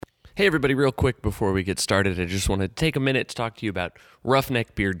Hey everybody, real quick before we get started, I just want to take a minute to talk to you about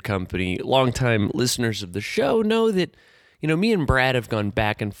Roughneck Beard Company. Longtime listeners of the show know that, me and Brad have gone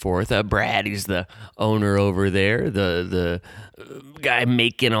back and forth. Brad, he's the owner over there, the guy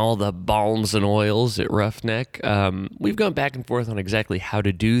making all the balms and oils at Roughneck. We've gone back and forth on exactly how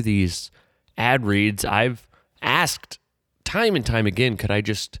to do these ad reads. I've asked time and time again, could I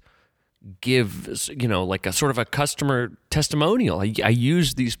just give, like a sort of a customer testimonial? I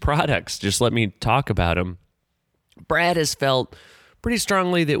use these products. Just let me talk about them. Brad has felt pretty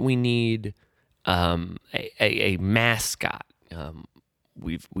strongly that we need a mascot.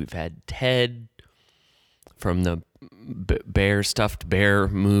 We've had Ted from the stuffed bear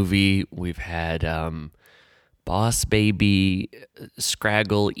movie. We've had Boss Baby,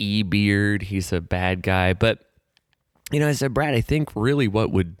 Scraggle E-Beard. He's a bad guy. But, I said, Brad, I think really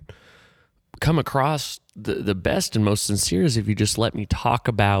what would come across the best and most sincere is if you just let me talk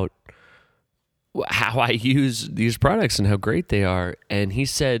about how I use these products and how great they are. And he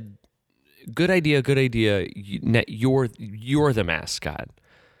said, good idea. You're the mascot.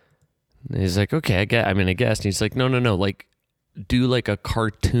 And he's like, okay, I guess. And he's like, no. Like, do like a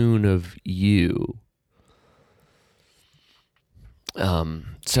cartoon of you. So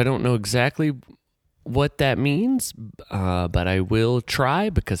I don't know exactly what that means, but I will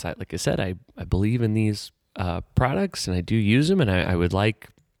try because, like I said, I believe in these products and I do use them, and I would like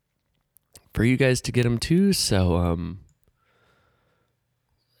for you guys to get them too. So,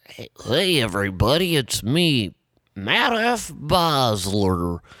 hey everybody, it's me, Matt F.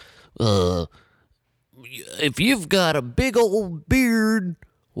 Bosler. If you've got a big old beard,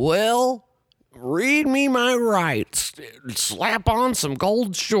 well, read me my rights. Slap on some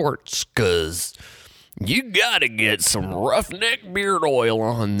gold shorts, 'cause you gotta get some Roughneck beard oil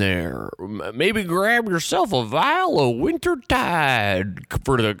on there. Maybe grab yourself a vial of Wintertide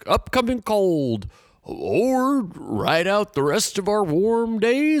for the upcoming cold. Or ride out the rest of our warm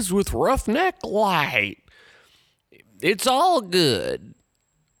days with Roughneck Light. It's all good.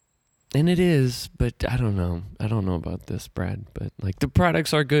 And it is, but I don't know. I don't know about this, Brad. But the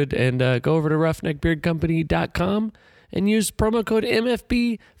products are good. And go over to roughneckbeardcompany.com and use promo code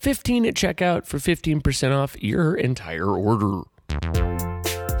MFB15 at checkout for 15% off your entire order.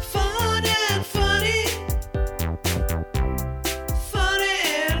 Fun and funny. Funny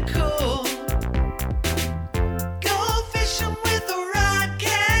and cool. Go fishing with the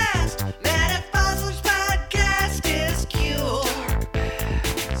Rodcast. Matt F. Bosler's podcast is cool.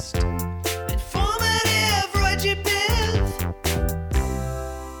 Informative, Roger Biff.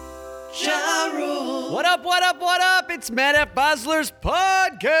 Ja Rule. What up? It's Matt F. Bosler's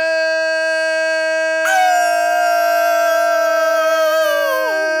podcast.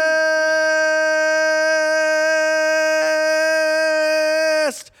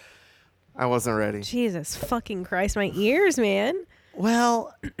 I wasn't ready. Jesus fucking Christ, my ears, man.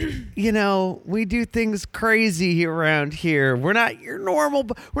 Well, we do things crazy around here. We're not your normal,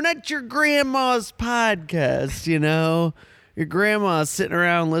 we're not your grandma's podcast, Your grandma's sitting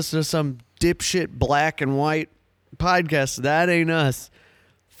around listening to some dipshit black and white podcast. That ain't us.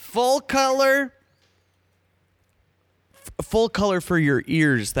 Full color for your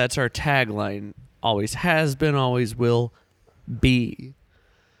ears. That's our tagline. Always has been, always will be.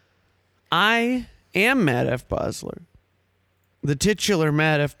 I am Matt F. Bosler, the titular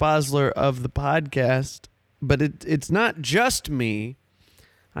Matt F. Bosler of the podcast, but it's not just me.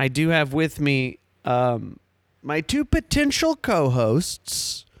 I do have with me my two potential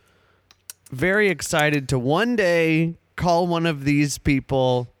co-hosts. Very excited to one day call one of these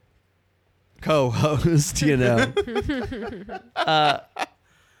people co-host,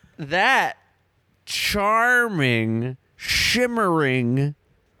 that charming, shimmering,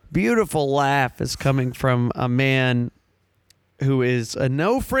 beautiful laugh is coming from a man who is a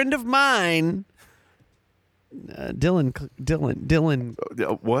no friend of mine, Dylan.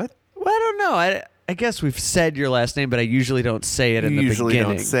 What? Well, I don't know. I guess we've said your last name, but I usually don't say it in the beginning. Usually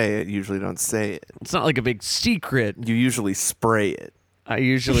don't say it. It's not like a big secret. You usually spray it. I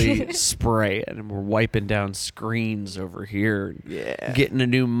usually spray it, and we're wiping down screens over here. Yeah. Getting a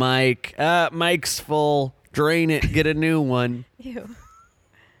new mic. Mic's full. Drain it. Get a new one. Ew.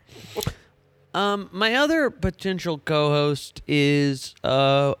 My other potential co-host is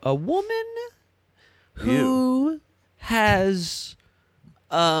a woman who has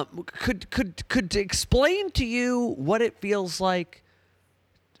could explain to you what it feels like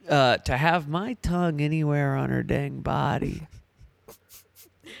to have my tongue anywhere on her dang body.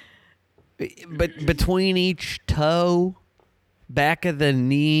 But between each toe, back of the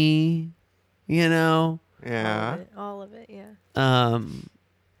knee, Yeah. All of it, yeah.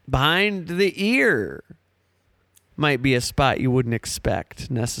 behind the ear might be a spot you wouldn't expect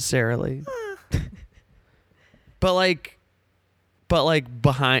necessarily. but like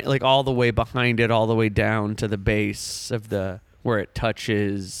behind, like all the way behind it, all the way down to the base of the where it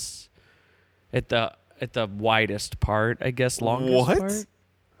touches at the widest part, I guess, longest What? part.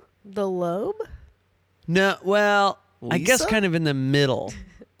 The lobe? No, well, I guess Lisa? kind of in the middle.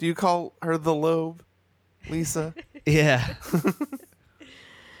 Do you call her the lobe, Lisa? Yeah.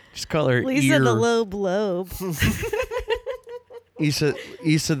 Just call her Lisa ear. the lobe. Lisa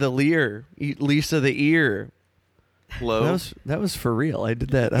the ear. Lisa the ear. Lobe. That was for real. I did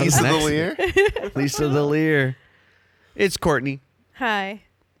that. That was Lisa an the accident. Lear? Lisa the Lear. It's Courtney. Hi.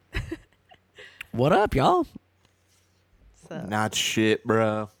 What up, y'all? So, Not shit,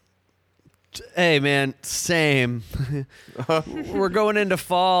 bro. Hey, man, same. We're going into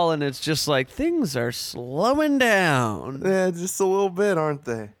fall, and it's just like things are slowing down. Yeah, just a little bit, aren't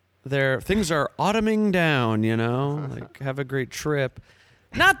they? Things are autumning down. You know, like have a great trip.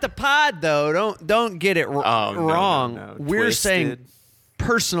 Not the pod though. Don't get it wrong. No. We're saying Twisted.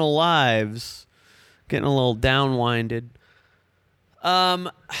 personal lives. Getting a little downwinded.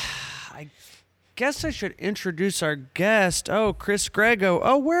 I guess I should introduce our guest. Oh, Chris Grego.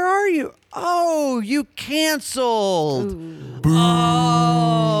 Oh, where are you? Oh, you canceled.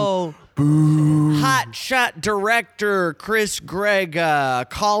 Oh. Hot shot director Chris Grega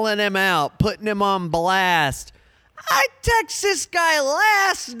calling him out, putting him on blast. I text this guy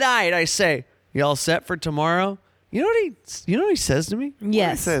last night. I say, "You all set for tomorrow?" You know what he says to me? What he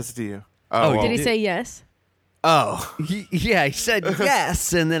yes. says to you? Oh, well, Did he say yes? Oh. Yeah, he said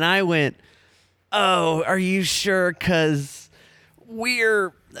yes, and then I went, "Oh, are you sure? 'Cause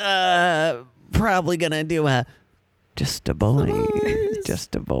we're probably gonna do a just a boys,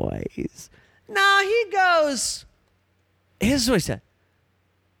 just a boys." No, he goes. Here's what he said.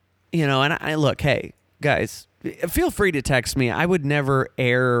 You know, and I look, hey guys, feel free to text me. I would never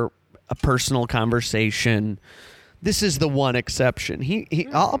air a personal conversation. This is the one exception.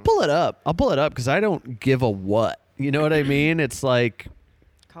 I'll pull it up. I'll pull it up because I don't give a what. You know what I mean? It's like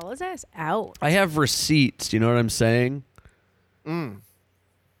Call his ass out. I have receipts. You know what I'm saying?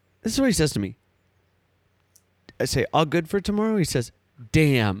 This is what he says to me. I say, "All good for tomorrow?" He says,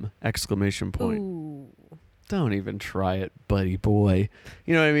 "Damn!" Exclamation point. Ooh. Don't even try it, buddy boy.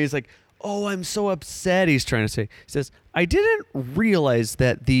 You know what I mean? He's like, "Oh, I'm so upset." He's trying to say. He says, "I didn't realize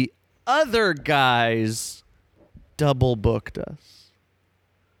that the other guys double booked us.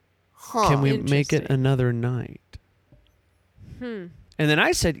 Huh. Can we make it Interesting. another night?" And then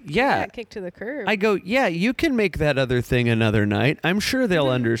I said, "Yeah." Got kicked to the curb. I go, "Yeah, you can make that other thing another night. I'm sure they'll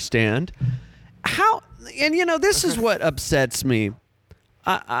understand." How? And you know, this is what upsets me.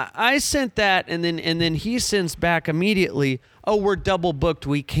 I sent that, and then he sends back immediately, "Oh, we're double booked.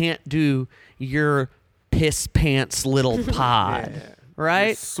 We can't do your piss pants little pod." Yeah. Right?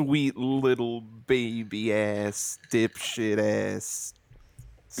 You sweet little baby ass, dipshit ass,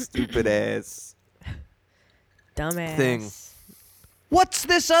 stupid ass Dumbass. thing. What's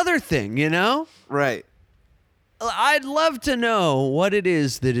this other thing, you know? Right. I'd love to know what it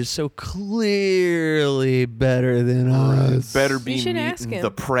is that is so clearly better than us. Better be should ask meeting him.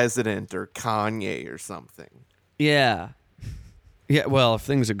 the president or Kanye or something. Yeah. Yeah, well, if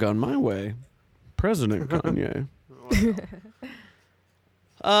things had gone my way, President Kanye.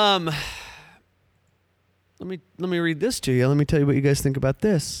 Let me read this to you. Let me tell you what you guys think about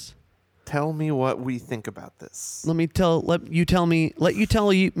this. Tell me what we think about this. Let you tell me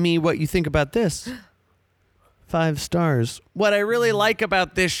what you think about this. 5 stars. What I really like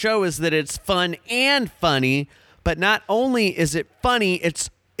about this show is that it's fun and funny, but not only is it funny,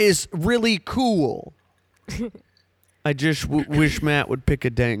 is really cool. I just wish Matt would pick a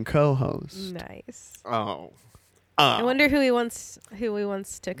dang co-host. Nice. Oh. I wonder who he wants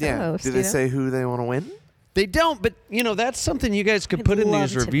to Yeah. co-host. Did you they know? say who they want to win? They don't, but you know that's something you guys could I'd put in love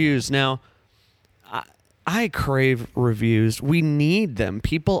these to know. reviews. Now, I crave reviews. We need them.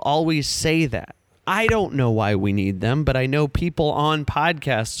 People always say that. I don't know why we need them, but I know people on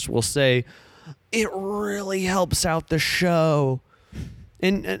podcasts will say it really helps out the show,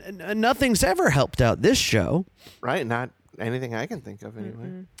 and nothing's ever helped out this show. Right? Not anything I can think of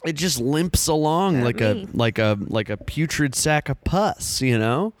anyway. It just limps along Not me. like a putrid sack of pus, you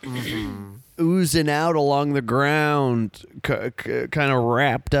know, oozing out along the ground, kind of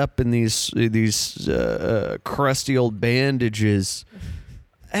wrapped up in these crusty old bandages.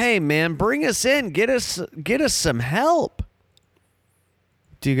 Hey man, bring us in. Get us some help.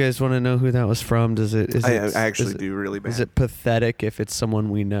 Do you guys want to know who that was from? I actually do really bad. Is it pathetic if it's someone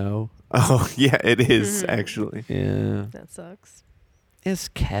we know? Oh, yeah, it is, actually. Yeah. That sucks. is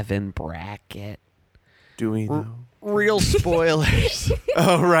Kevin Brackett. Do we know? Real spoilers.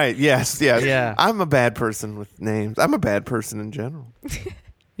 Oh, right. Yes. Yes. Yeah. I'm a bad person with names. I'm a bad person in general.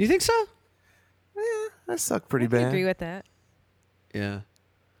 You think so? I suck pretty I bad. agree with that. Yeah.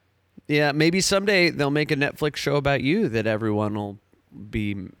 Yeah, maybe someday they'll make a Netflix show about you that everyone will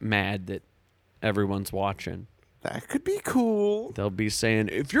be mad that everyone's watching. That could be cool. They'll be saying,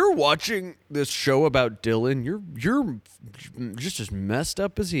 if you're watching this show about Dylan, you're just as messed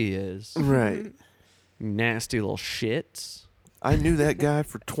up as he is. Right. Nasty little shits. I knew that guy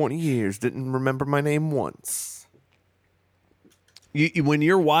for 20 years. Didn't remember my name once. When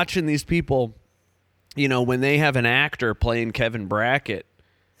you're watching these people, you know, when they have an actor playing Kevin Brackett,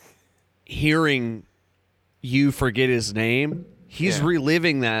 hearing you forget his name, he's Yeah.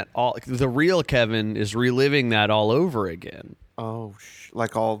 reliving that all. The real Kevin is reliving that all over again. Oh,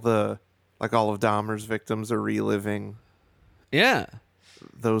 like all of Dahmer's victims are reliving Yeah,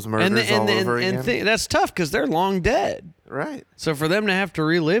 those murders all over again. that's tough because they're long dead. Right. So for them to have to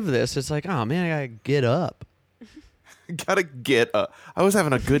relive this, it's like, oh man, I gotta get up. Gotta get up. I was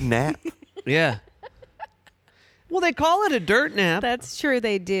having a good nap. Yeah. Well, they call it a dirt nap. That's true.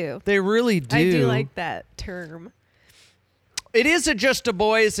 They do. They really do. I do like that term. It is a Just a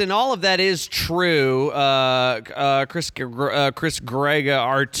Boys, and all of that is true. Chris Grega,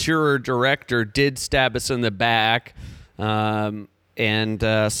 our tour director, did stab us in the back, and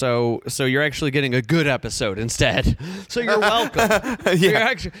so you're actually getting a good episode instead. So you're welcome.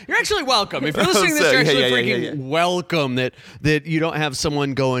 Yeah. You're actually welcome. If you're listening to this, you're Yeah, actually yeah, freaking welcome that you don't have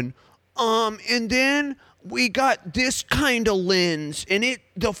someone going, and then we got this kind of lens, and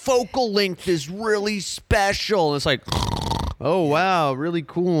the focal length is really special. And it's like, oh wow, really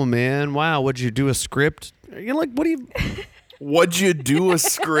cool, man. Wow, what'd you do, a script? You're like, what do you? What'd you do, a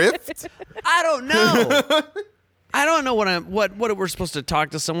script? I don't know. I don't know what we're supposed to talk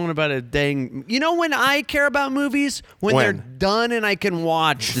to someone about a dang. You know when I care about movies? When they're When? done and I can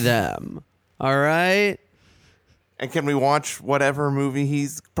watch them. All right? And can we watch whatever movie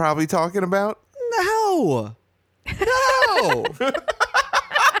he's probably talking about? No. No.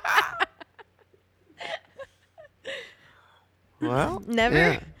 Well, Never.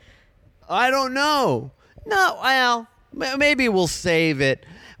 Yeah. I don't know. No, well, maybe we'll save it.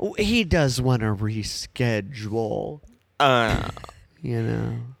 He does want to reschedule, you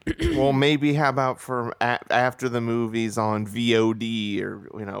know. well, maybe how about for after the movie's on VOD or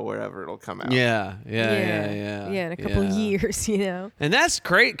wherever it'll come out. Yeah, Yeah, in a couple years, you know. And that's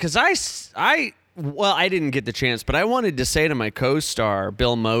great because I didn't get the chance, but I wanted to say to my co-star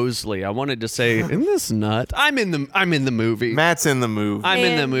Bill Moseley, I wanted to say, "Isn't this nut? I'm in the movie. Matt's in the movie. I'm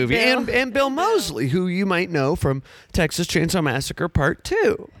in the And movie." Bill. And Bill Moseley, who you might know from Texas Chainsaw Massacre Part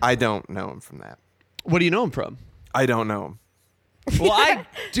 2. I don't know him from that. What do you know him from? I don't know him. Well, I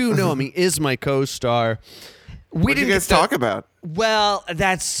do know him. He is my co-star. What did you guys talk about? Well,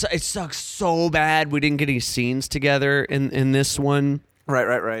 it sucks so bad. We didn't get any scenes together in this one.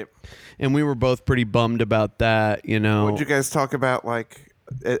 Right. And we were both pretty bummed about that, you know. What did you guys talk about, like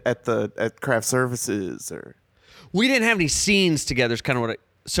at craft services or? We didn't have any scenes together. Is kind of what.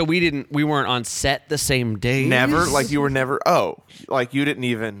 So we weren't on set the same day. Never, like you were never. Oh, like you didn't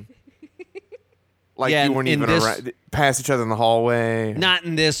even. Like Yeah, you weren't in even this- around, past each other in the hallway. Not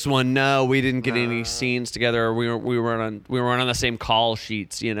in this one. No, we didn't get any scenes together. Or we weren't on the same call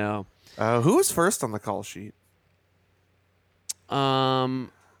sheets. You know. Who was first on the call sheet?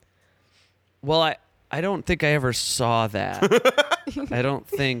 Well, I don't think I ever saw that. I don't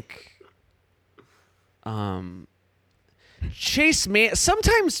think. Chase Man.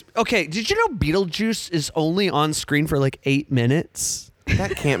 Sometimes, okay. Did you know Beetlejuice is only on screen for like 8 minutes?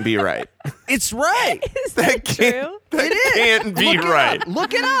 That can't be right. It's right. Is that true? That can't be Look it right. up.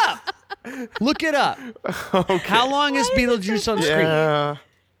 Look it up. Look it up. How long is Beetlejuice on screen? Yeah.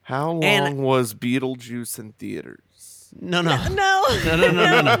 How long And- was Beetlejuice in theaters? No. No.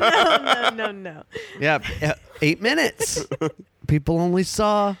 No. Yeah, 8 minutes. People only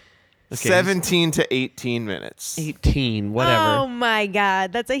saw 17 to 18 minutes. 18, whatever. Oh my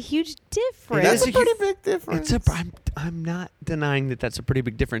God, that's a huge difference. That's It's a a pretty hu- big difference. I'm not denying that that's a pretty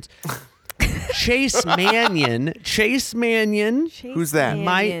big difference. Chase Mannion. Chase Who's that?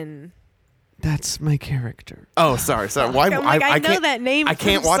 Mannion. That's my character. Oh, sorry. Why? I'm like, I know can't, that name I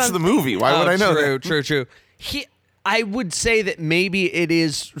can't from watch the something. movie. Why would I know that? True. I would say that maybe it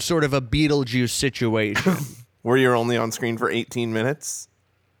is sort of a Beetlejuice situation. Where you're only on screen for 18 minutes?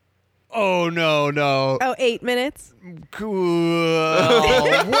 Oh, no. Oh, 8 minutes. Cool.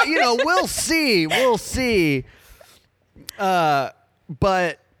 Well, we'll see. But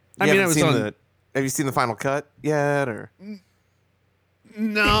I mean, I was on. Have you seen the final cut yet? Or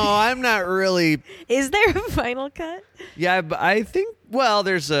No, I'm not really. Is there a final cut? Yeah, but I think. Well,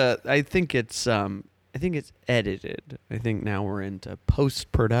 there's a. I think it's. I think it's edited. I think now we're into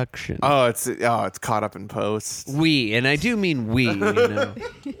post production. It's caught up in post. We, and I do mean we. You know.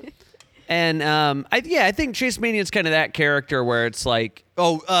 And I think Chase Manion's kind of that character where it's like,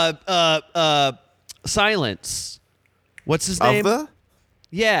 Silence. What's his name? Of the?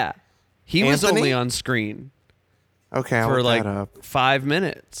 Yeah, he was Anthony? only on screen Okay, I'll for look like that up. 5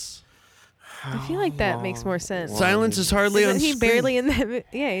 minutes. I feel like that makes more sense. Silence is hardly on Isn't he screen. barely in that?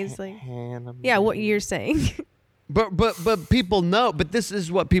 Yeah, he's like. Yeah, what you're saying. But people know. But this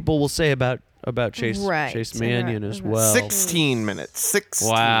is what people will say about Chase Right. Chase So Manion right. as well. 16 minutes. 16.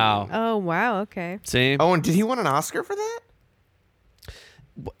 Wow. Oh wow. Okay. See, Oh, and did he win an Oscar for that?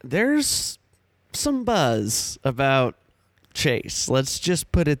 there's some buzz about Chase. Let's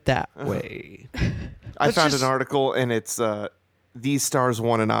just put it that way. I Let's found just- an article, and it's these stars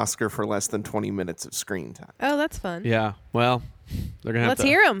won an Oscar for less than 20 minutes of screen time. Oh, that's fun. Yeah. Well, they're gonna have Let's to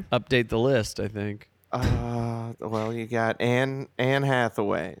hear 'em. update the list. I think. Well, you got Anne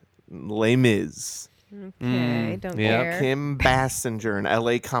Hathaway, Les Mis, Okay. Don't yeah. care. Kim Basinger in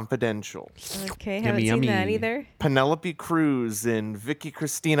L.A. Confidential, Okay. Haven't Yummy, seen that yummy. either. Penelope Cruz in Vicky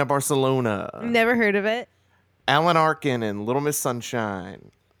Cristina Barcelona, Never heard of it. Alan Arkin in Little Miss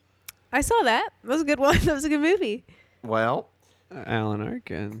Sunshine. I saw that. That was a good one. That was a good movie. Well, Alan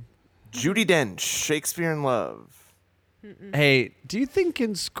Arkin. Judi Dench, Shakespeare in Love. Hey, do you think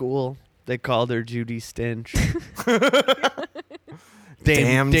in school they called her Judy Stench?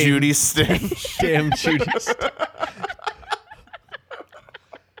 Damn Judi Dench. Damn Judy Stench.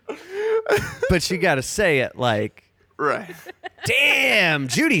 But you got to say it like, Right. damn,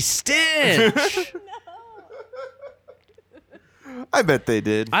 Judy Stench. I bet they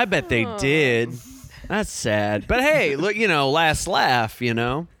did. I bet they did. That's sad. But hey, look, last laugh,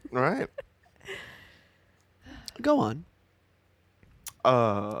 Right. Go on.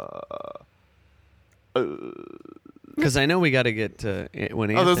 Because I know we got to get to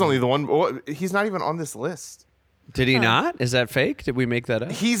when Oh, there's Anthony- only the one. He's not even on this list. Did he not? Is that fake? Did we make that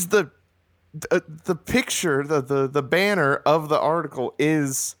up? He's the picture, the banner of the article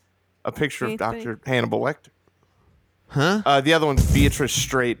is a picture of Anything? Dr. Hannibal Lecter. Huh? The other one's Beatrice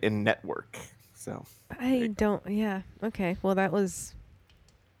Straight in Network. So I don't. Yeah. Okay. Well, that was.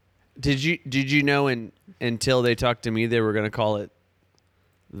 Did you know until they talked to me they were going to call it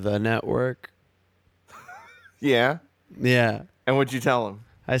The Network? yeah. Yeah. And what'd you tell him?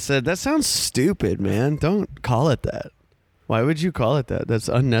 I said, that sounds stupid, man. Don't call it that. Why would you call it that? That's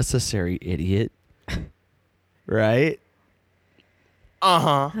unnecessary, idiot. Right?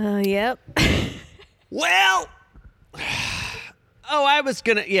 Yep. Well, I was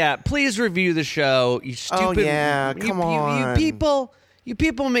gonna. Yeah, please review the show. You stupid. yeah, come on. You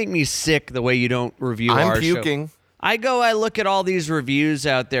people make me sick the way you don't review I'm our puking. show. I look at all these reviews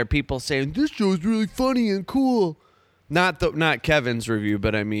out there. People saying this show is really funny and cool. Not Kevin's review,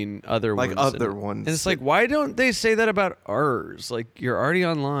 but I mean other Like ones. other ones. And it's like, why don't they say that about ours? Like, you're already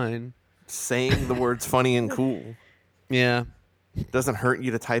online. Saying the words funny and cool Yeah. doesn't hurt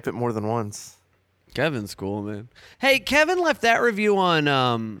you to type it more than once. Kevin's cool, man. Hey, Kevin left that review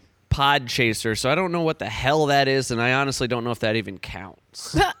on Podchaser, so I don't know what the hell that is, and I honestly don't know if that even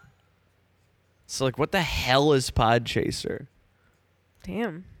counts. So, like, what the hell is Podchaser?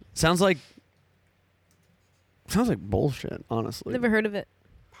 Damn. Sounds like bullshit, honestly. Never heard of it.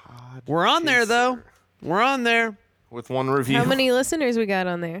 We're on there, though. We're on there. With one review. How many listeners we got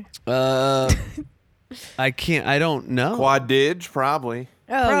on there? I don't know. Quadig, probably.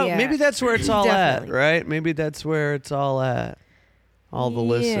 Oh yeah. Maybe that's where it's all at, Definitely. right? Maybe that's where it's all at. All the Yeah.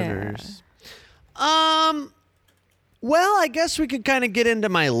 listeners. Well, I guess we could kind of get into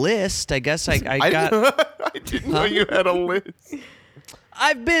my list. I guess I got. I didn't know you had a list.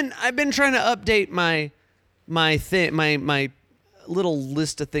 I've been trying to update my little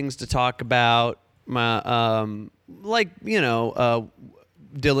list of things to talk about. My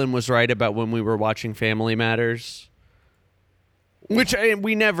Dylan was right about when we were watching Family Matters, which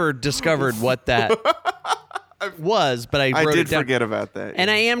we never discovered what that was, but I I wrote did it down. forget about that.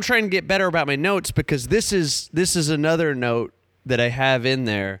 And I am trying to get better about my notes because this is another note that I have in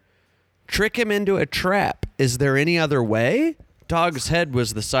there. Trick him into a trap. Is there any other way? Dog's head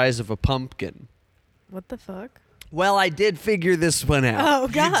was the size of a pumpkin. What the fuck? Well, I did figure this one out. Oh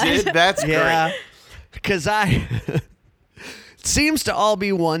god. You did? That's Yeah, great. because it seems to all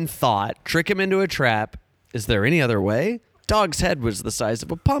be one thought. Trick him into a trap. Is there any other way? Dog's head was the size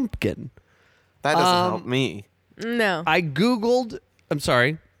of a pumpkin. That doesn't help me. No. I Googled. I'm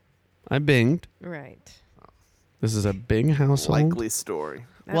sorry. I binged. Right. This is a Bing household. Likely story.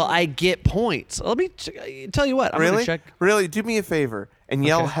 Well, I get points. Let me tell you what. I'm Really? gonna check. Really? Do me a favor and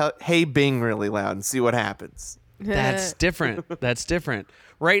yell "Hey Bing" really loud and see what happens. That's different. That's different.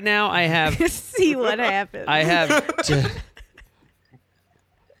 Right now, I have. See what happens. I have.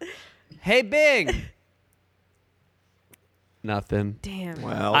 Hey Bing. Nothing. Damn.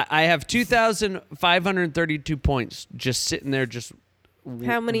 Well, I have 2,532 points just sitting there, just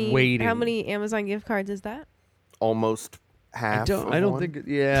How many? waiting. How many Amazon gift cards is that? almost half. I don't one. think.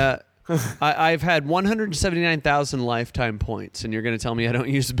 Yeah. I've had 179,000 lifetime points, and you're going to tell me I don't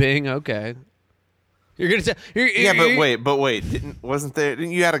use Bing? Okay. You're going to tell. Yeah, but wait.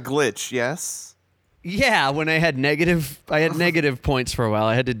 Didn't you had a glitch? Yes. Yeah, when I had negative points for a while.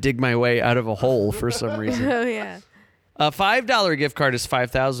 I had to dig my way out of a hole for some reason. Oh yeah. A $5 gift card is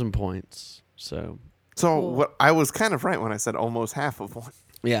 5,000 points. So So what I was kind of right when I said almost half of one.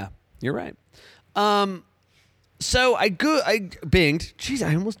 yeah, you're right. So I binged. Jeez,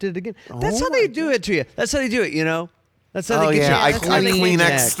 I almost did it again. That's how they do it to you. That's how they do it. You know. That's how they get you. I that's how they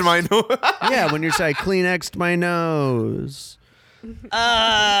Kleenexed my nose. Yeah, when you're saying Kleenexed my nose.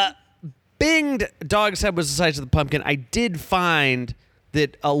 Binged dog's head was the size of the pumpkin. I did find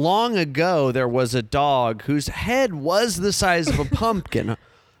that long ago there was a dog whose head was the size of a pumpkin. It's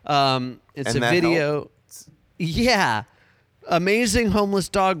And a that video. Yeah. Amazing homeless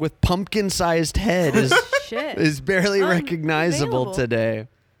dog with pumpkin-sized head Shit. is barely recognizable Unavailable. today.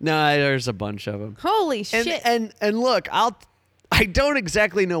 No, there's a bunch of them. Holy And, shit. and look, I don't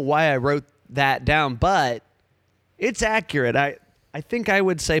exactly know why I wrote that down, but it's accurate. I think I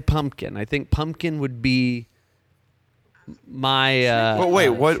would say pumpkin. I think pumpkin would be my. But wait,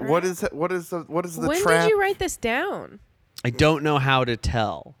 what trap? is the when trap? did you write this down? I don't know how to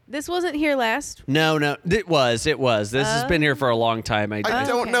tell. This wasn't here last. No, it was. This has been here for a long time. I I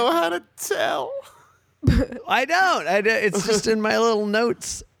don't Okay. know how to tell. don't. It's just in my little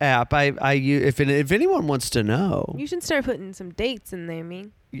notes app. I use if anyone wants to know. You should start putting some dates in there, I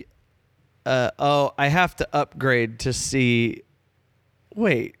mean. I have to upgrade to see.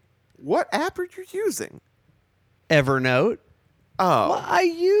 Wait, What app are you using? Evernote. Oh, Well, I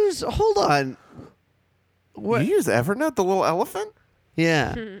use. Hold on. What? you use Evernote, the little elephant?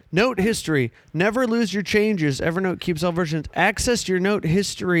 Yeah. Note history. Never lose your changes. Evernote keeps all versions. Access your note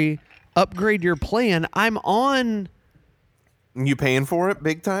history. Upgrade your plan. I'm on. You paying for it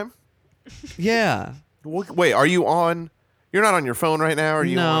big time? Yeah. Wait, are you on? You're not on your phone right now. Are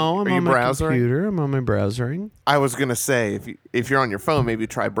you? No, on, I'm are on you my browsering? computer. I'm on my browsering. I was gonna say if you're on your phone, maybe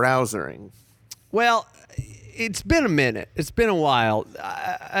try browsering. Well, it's been a minute. It's been a while.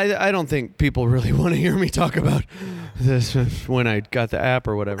 I don't think people really want to hear me talk about this when I got the app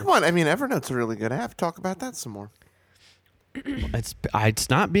or whatever. Come on, I mean Evernote's a really good app. Talk about that some more. It's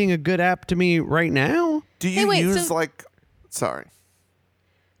not being a good app to me right now. Do you Hey, wait, use so- Sorry,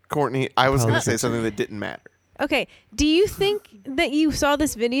 Courtney. I was gonna say Apologies. something that didn't matter. Okay. Do you think that you saw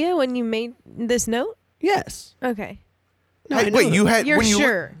this video when you made this note? Yes. Okay. No, I know Wait, that. you had You're when you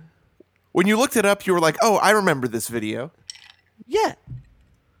sure? when you looked it up, you were like, "Oh, I remember this video." Yeah.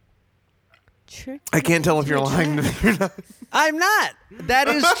 I can't tell if you're lying to me or not. I'm not. That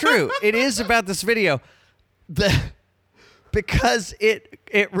is true. It is about this video. Because it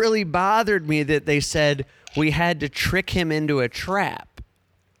really bothered me that they said we had to trick him into a trap.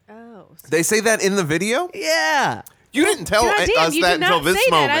 Oh. They say that in the video. Yeah. You didn't tell God damn, us you that did until not this say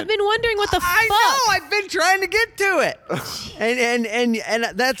moment. that. I've been wondering what the I fuck. know. I've been trying to get to it.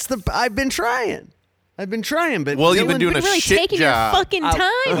 and that's I've been trying. But Well, you've been Dylan- doing You're a really shit taking job. your fucking time,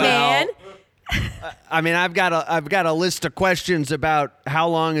 well, man. I mean, I've got a list of questions about how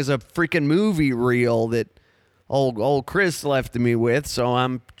long is a freaking movie reel that old Chris left me with, so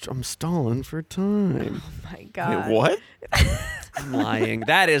I'm stalling for time. My Wait, God. what? I'm lying.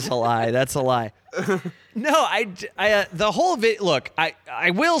 That is a lie. That's a lie. No, I the whole look,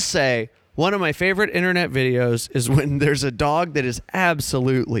 I will say one of my favorite internet videos is when there's a dog that is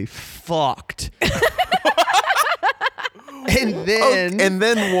absolutely fucked. And then And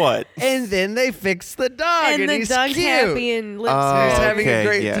then what? and then they fix the dog And the he's dog's cute. happy and lives Oh, He's forever. having a okay,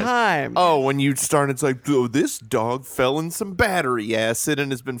 great yes. time. Oh, when you started, it's like, oh, this dog fell in some battery acid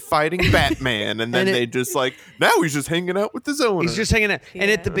and has been fighting Batman. And then And they just like, now he's just hanging out with his owner. He's just hanging out. And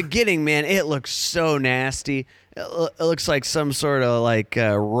at the Yeah. beginning, man, it looks so nasty. It looks like some sort of like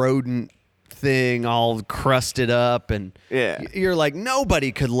rodent thing all crusted up. And Yeah. you're like,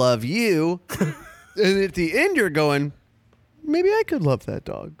 nobody could love you. And at the end, you're going, maybe I could love that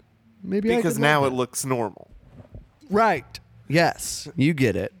dog. Maybe I because could now love it looks normal. Right. Yes. You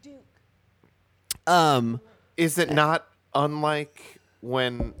get it. Is it not unlike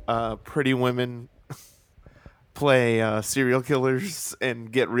when Pretty Women play serial killers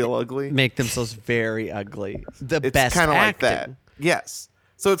and get real ugly. Make themselves very ugly. The It's best kind of like acting. that. Yes.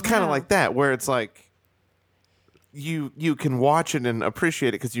 So it's kind of Wow. like that, where it's like you can watch it and appreciate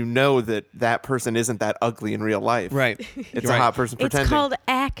it because you know that person isn't that ugly in real life. Right. It's Right. a hot person pretending. It's called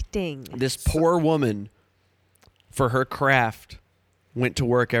acting. This poor woman, for her craft, went to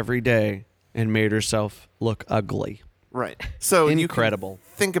work every day and made herself look ugly. Right. So Incredible. you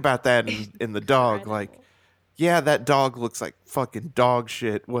can think about that in the dog. Like, yeah, that dog looks like fucking dog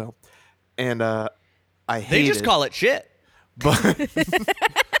shit. Well, and I hate They just it, call it shit. but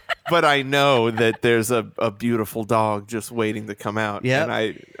but I know that there's a beautiful dog just waiting to come out. Yep.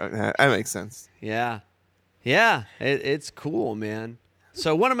 And that makes sense. Yeah. Yeah. It's cool, man.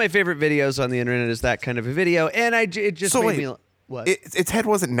 So one of my favorite videos on the internet is that kind of a video, and it just So made wait, me what? Its head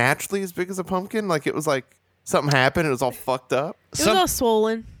wasn't naturally as big as a pumpkin. Like it was like something happened. It was all fucked up. It was all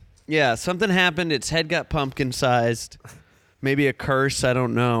swollen. Yeah, something happened. Its head got pumpkin sized. Maybe a curse. I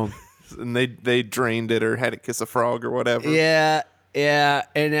don't know. And they drained it or had it kiss a frog or whatever. Yeah.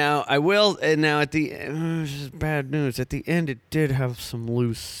 And now I will. And now at the this is bad news. At the end, it did have some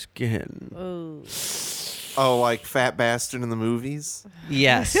loose skin. Oh. Oh, like Fat Bastard in the movies?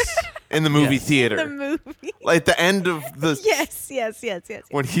 Yes. In the movie Yes. theater. The movie. Like at the end of the Yes.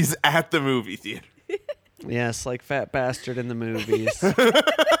 when he's at the movie theater. Yes, like Fat Bastard in the movies.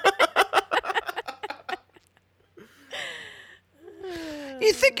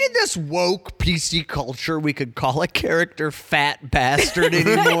 You think in this woke PC culture we could call a character Fat Bastard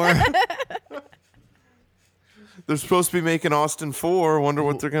anymore? They're supposed to be making Austin 4. Wonder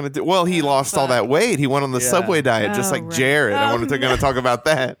what they're going to do. Well, he lost all that weight. He went on the Yeah. Subway diet just Oh, like right. Jared. I Oh, wonder if they're going to talk about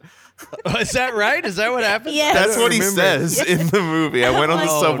that. Is that right? Is that what happened? Yes. That's what he remember. says in the movie. I went on the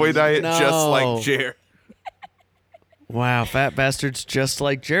Oh, Subway diet just no. like Jared. Wow, Fat Bastard's just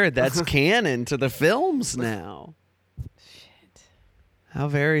like Jared. That's canon to the films now. Shit. How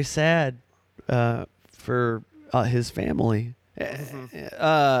very sad for his family.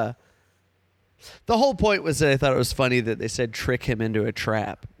 The whole point was that I thought it was funny that they said trick him into a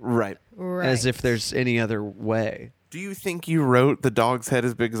trap, Right. Right. as if there's any other way. Do you think you wrote the dog's head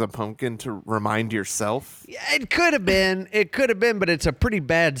as big as a pumpkin to remind yourself? Yeah, it could have been. It could have been, but it's a pretty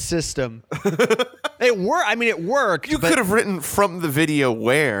bad system. It worked. I mean, it worked. You but- could have written from the video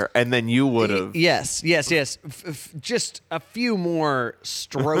where, and then you would have. Yes. Just a few more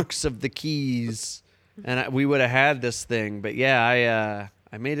strokes of the keys, and we would have had this thing. But yeah,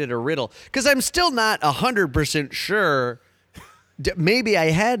 I made it a riddle because I'm still not 100% sure. Maybe I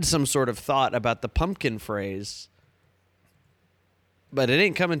had some sort of thought about the pumpkin phrase, but it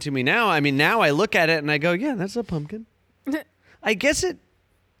ain't coming to me now. I mean, now I look at it and I go, yeah, that's a pumpkin. I guess it.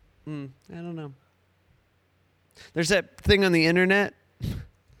 I don't know. There's that thing on the internet.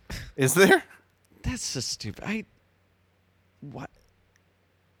 Is there? That's so stupid. What?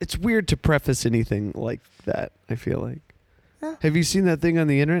 It's weird to preface anything like that, I feel like. Have you seen that thing on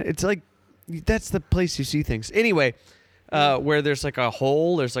the internet? It's like, that's the place you see things. Anyway, where there's like a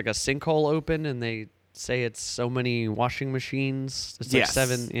hole, there's like a sinkhole open, and they say it's so many washing machines. It's Yes. like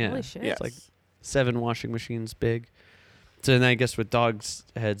 7, yeah. Holy shit. Yes. It's like 7 washing machines big. So then I guess with dogs'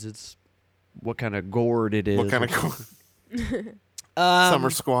 heads, it's what kind of gourd it is. What kind of summer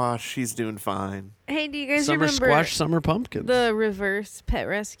squash? He's doing fine. Hey, do you guys summer remember squash, summer pumpkins. the reverse pet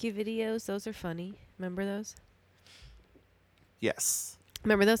rescue videos? Those are funny. Remember those? Yes,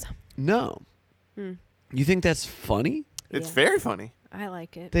 Remember those? No. You think that's funny? it's Yeah. very funny. I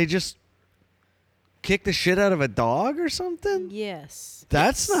like it. They just kick the shit out of a dog or something? Yes.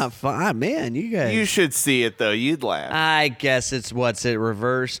 That's not fun. Man, you guys. You should see it though. You'd laugh. I guess it's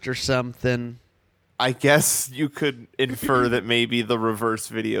reversed or something. I guess you could infer that maybe the reverse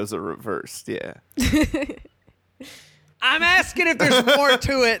videos are reversed. Yeah. I'm asking if there's more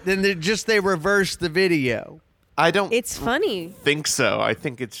to it than they reversed the video. I don't It's funny. think so. I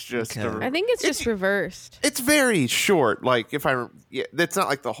think it's just. Okay. I think it's just reversed. It's very short. Like that's not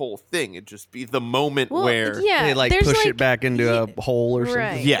like the whole thing. It'd just be the moment Well, where yeah, They like there's push like, it back into a hole or something.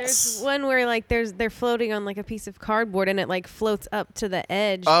 Right. Yes. There's one where like they're floating on like a piece of cardboard and it like floats up to the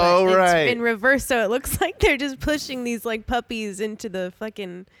edge. Oh, but right. It's in reverse, so it looks like they're just pushing these like puppies into the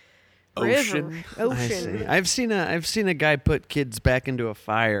fucking Ocean. river. I Ocean. see. I've seen a guy put kids back into a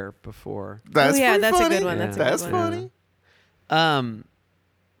fire before. that's yeah, pretty that's a funny. good one. That's a That's good one. funny.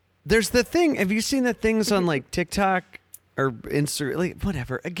 There's the thing. Have you seen the things on like TikTok or Instagram? Like,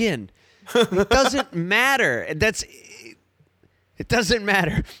 whatever. Again, it doesn't matter. It doesn't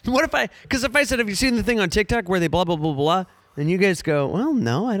matter. What if because if I said, have you seen the thing on TikTok where they blah, blah, blah, blah, and you guys go, well,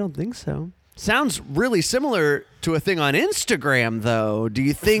 no, I don't think so. Sounds really similar to a thing on Instagram, though. Do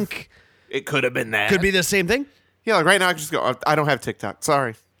you think It could have been that. could be the same thing? Yeah, like right now I can just go. I don't have TikTok.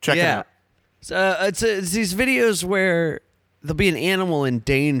 Sorry. Check it out. So, it's these videos where there'll be an animal in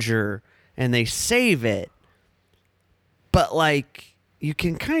danger and they save it, but like you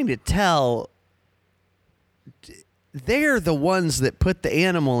can kind of tell they're the ones that put the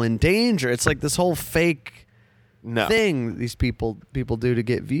animal in danger. It's like this whole fake No, thing these people do to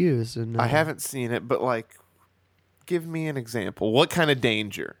get views. And I haven't seen it, but like, give me an example. What kind of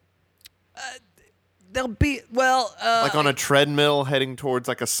danger? They'll be Like on a treadmill heading towards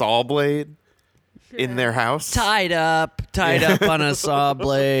like a saw blade in their house? tied up on a saw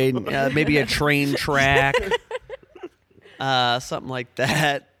blade, maybe a train track, something like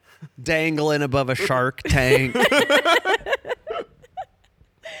that, dangling above a shark tank.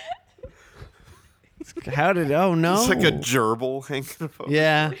 How did? Oh no! It's like a gerbil hanging above.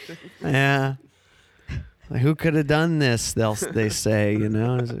 Yeah. Like, who could have done this? They say, you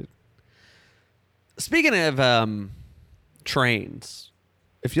know. Speaking of trains,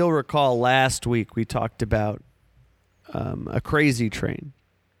 if you'll recall, last week we talked about a crazy train,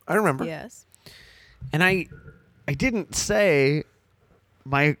 I remember. Yes. and I didn't say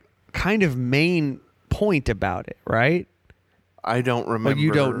my kind of main point about it, right? I don't remember. Well,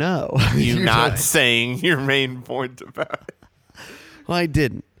 you don't know. You You're not right. saying your main point about it. Well, I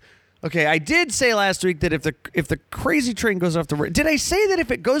didn't. Okay, I did say last week that if the crazy train goes off the rails, did I say that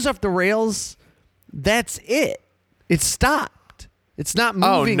if it goes off the rails, that's it? It's stopped. It's not moving.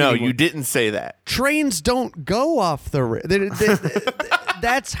 Oh no, anymore. you didn't say that. Trains don't go off the rails.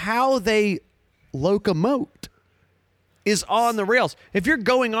 That's how they locomote. Is on the rails. If you're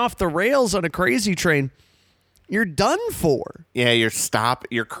going off the rails on a crazy train, you're done for. Yeah,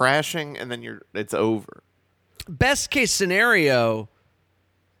 you're crashing, and then it's over. Best case scenario,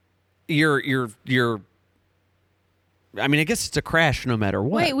 you're I mean, I guess it's a crash no matter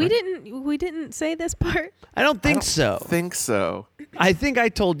what. Wait, we right? didn't say this part. I don't think so. Think so. I think I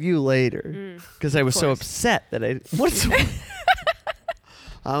told you later because I was so upset that I. What's?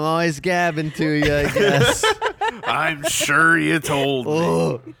 I'm always gabbing to you, I guess. I'm sure you told me.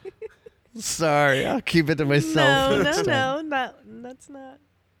 Oh, sorry. I'll keep it to myself. No, next time. that's not.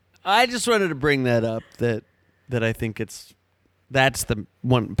 I just wanted to bring that up. That I think that's the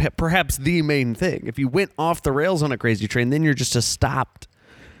one, perhaps the main thing. If you went off the rails on a crazy train, then you're just a stopped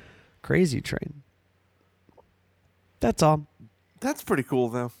crazy train. That's all. That's pretty cool,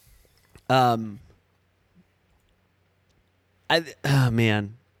 though.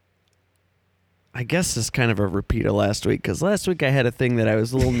 Man, I guess it's kind of a repeat of last week because last week I had a thing that I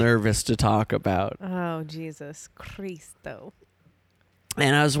was a little nervous to talk about. Oh, Jesus Christo.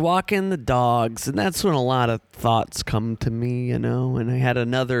 And I was walking the dogs, and that's when a lot of thoughts come to me, you know. And I had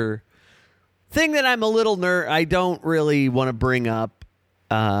another thing that I'm a little I don't really want to bring up.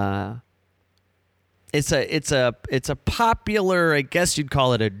 It's a popular, I guess you'd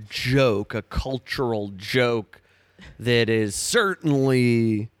call it a joke, a cultural joke that is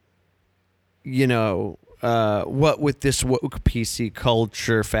certainly, you know, what with this woke PC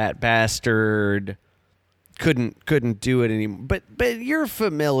culture, fat bastard. Couldn't do it anymore. But you're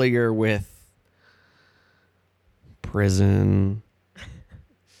familiar with prison.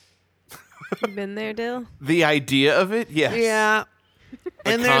 You been there, Dill? The idea of it, yes. Yeah.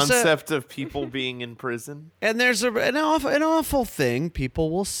 The concept of people being in prison. And there's an awful thing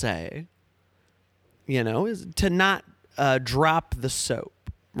people will say, you know, is to not drop the soap,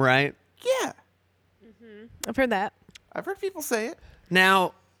 right? Yeah. I've heard that. I've heard people say it.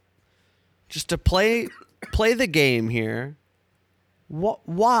 Now, just to play the game here.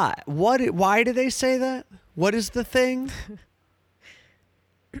 Why do they say that? What is the thing?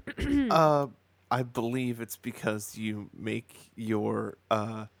 I believe it's because you make your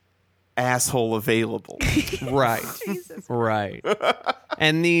asshole available. Right. Right.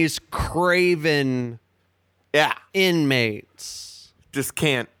 And these craven Yeah. inmates. Just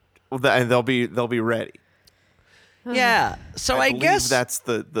can't. Well, and they'll be ready. Yeah. So I believe guess that's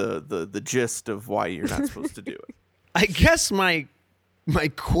the gist of why you're not supposed to do it. I guess my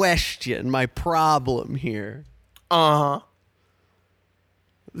question, my problem here. Uh-huh.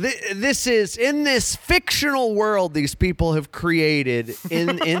 This is in this fictional world these people have created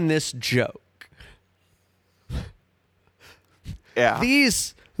in this joke. Yeah.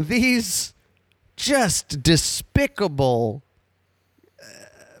 These just despicable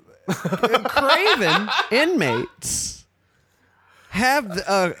craven inmates have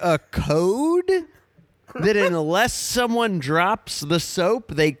a code that unless someone drops the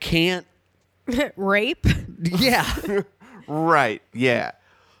soap, they can't. Rape? Yeah. Right. Yeah.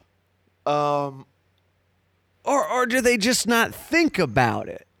 Or do they just not think about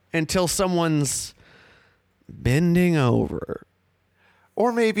it until someone's bending over.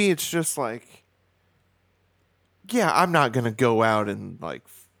 Or maybe it's just like, yeah, I'm not going to go out and like,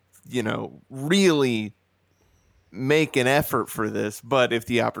 really make an effort for this, but if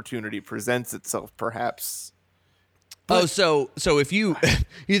the opportunity presents itself, perhaps. So if you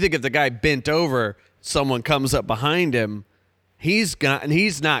think if the guy bent over, someone comes up behind him, he's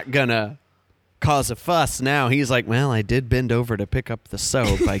not gonna cause a fuss. Now he's like, well, I did bend over to pick up the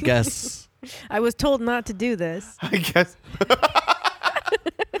soap, I guess. I was told not to do this. I guess.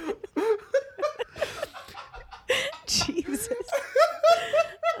 Jesus.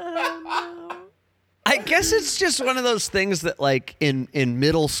 Oh no. I guess it's just one of those things that, like, in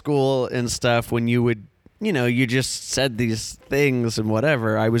middle school and stuff, when you would, you just said these things and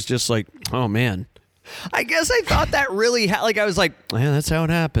whatever, I was just like, oh, man. I guess I thought that really, I was like, yeah, that's how it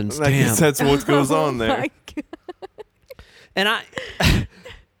happens. I guess Damn. that's what goes on Oh there. my God.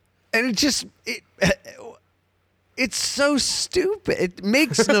 And it just, it's so stupid. It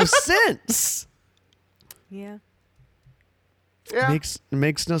makes no sense. Yeah. Yeah. It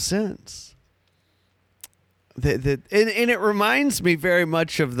makes no sense. And it reminds me very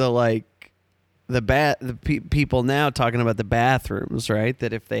much of the people now talking about the bathrooms, right?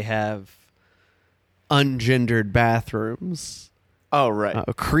 That if they have ungendered bathrooms, Oh, right.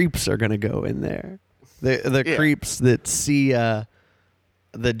 creeps are going to go in there. The Yeah. creeps that see the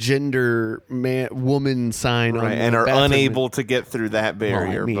gender woman sign on Right, the and are bathroom. unable to get through that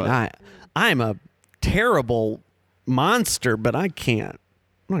barrier. Well, but I'm a terrible monster, but I can't.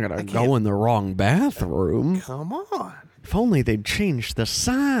 I'm not gonna go in the wrong bathroom. come on. If only they'd changed the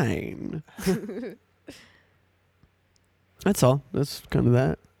sign. That's all. That's kind of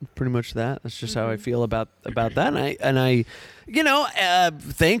that. Pretty much that. That's just how I feel about that. And I,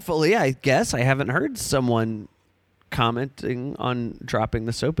 thankfully, I guess I haven't heard someone commenting on dropping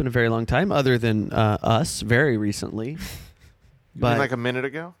the soap in a very long time, other than us very recently. You mean like a minute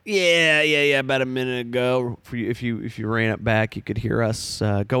ago? Yeah. About a minute ago, if you ran it back, you could hear us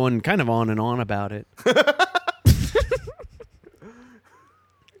going kind of on and on about it.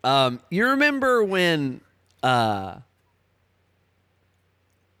 You remember when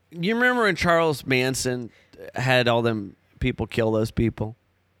Charles Manson had all them people kill those people?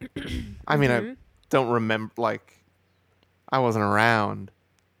 I mean, I don't remember. Like, I wasn't around.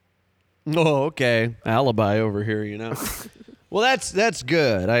 Oh, okay. Alibi over here, Well, that's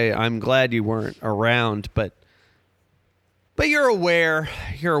good. I'm glad you weren't around, but you're aware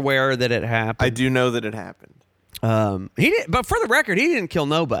that it happened. I do know that it happened. He did, but for the record, he didn't kill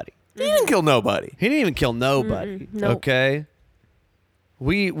nobody. He didn't kill nobody. He didn't even kill nobody. nope. Okay.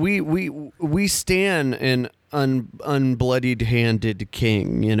 We stand an unbloodied handed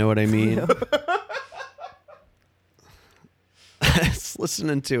king. You know what I mean? I was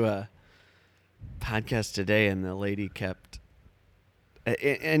listening to a podcast today, and the lady kept.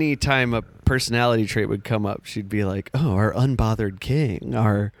 Any time a personality trait would come up, she'd be like, "Oh, our unbothered king,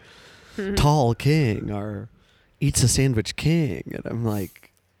 our tall king, our eats a sandwich king," and I'm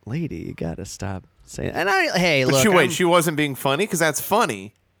like, "Lady, you gotta stop saying." And But look, she wasn't being funny, because that's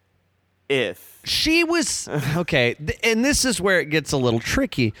funny. If she was okay, and this is where it gets a little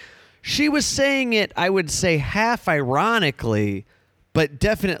tricky. She was saying it, I would say, half ironically, but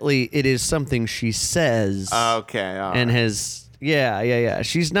definitely it is something she says. okay, all And right. has. Yeah.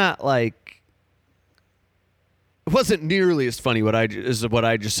 She's not like. It wasn't nearly as funny as what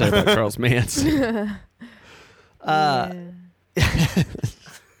I just said about Charles Manson. I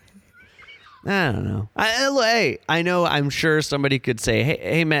don't know. I know. I'm sure somebody could say,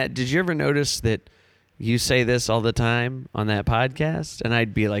 "Hey, Matt, did you ever notice that you say this all the time on that podcast?" And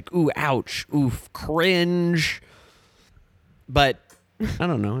I'd be like, "Ooh, ouch, oof, cringe." But I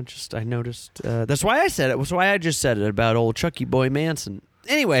don't know. I noticed. That's why I said it. That's why I just said it about old Chucky Boy Manson.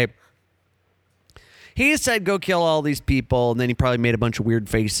 Anyway, he said go kill all these people, and then he probably made a bunch of weird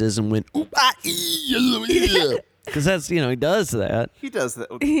faces and went, "Ooh, ah, because that's he does that. He does that.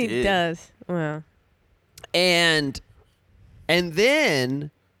 He does. Well, And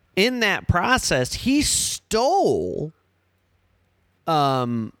then in that process, he stole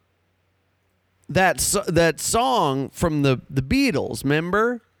that song from the Beatles,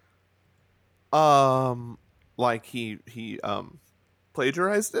 remember? Like he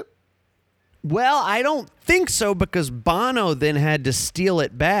plagiarized it. Well, I don't think so, because Bono then had to steal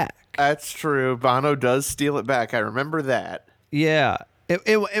it back. That's true. Bono does steal it back. I remember that. Yeah.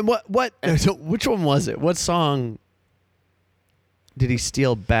 And what which one was it? What song did he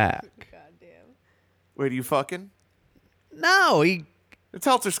steal back? Wait, are you fucking? No, he It's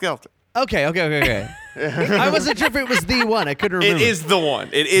Helter Skelter. Okay. I wasn't sure if it was the one. I couldn't remember. It is the one.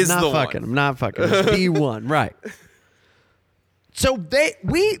 It is not the fucking. one. I'm not fucking. It's the one, right? So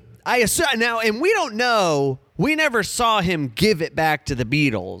I assume now, and we don't know. We never saw him give it back to the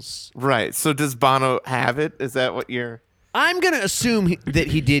Beatles. Right. So does Bono have it? Is that what you're? I'm gonna assume that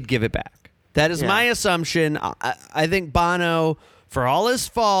he did give it back. That is Yeah. my assumption. I think Bono, for all his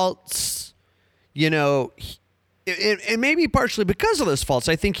faults, and maybe partially because of those faults,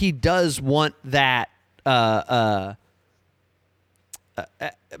 I think he does want that.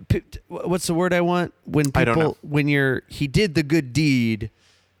 What's the word I want when people I don't know. when he did the good deed,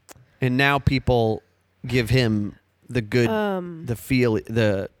 and now people give him the good the feel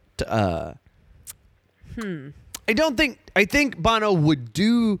the. I think Bono would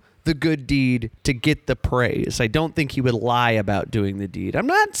do the good deed to get the praise. I don't think he would lie about doing the deed. I'm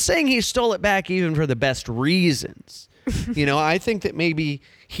not saying he stole it back even for the best reasons. I think that maybe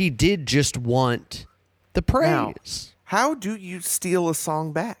he did just want the Now, praise. how do you steal a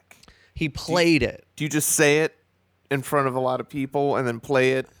song back? He played it. Do you just say it in front of a lot of people and then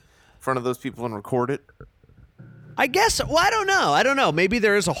play it in front of those people and record it? I guess. Well, I don't know. Maybe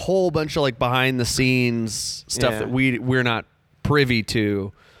there is a whole bunch of like behind the scenes stuff Yeah. that we're not privy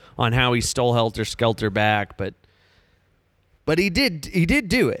to on how he stole Helter Skelter back, but he did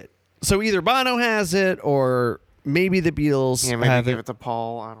do it. So either Bono has it or maybe the Beatles Yeah, maybe have give it. it to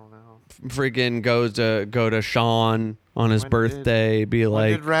Paul. I don't know. Friggin' go to Sean on his When birthday. Be When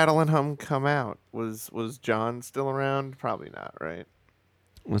like, did Rattle and Hum come out? Was John still around? Probably not, right?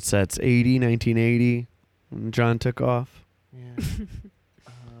 what's that? It's 1980 when John took off. Yeah.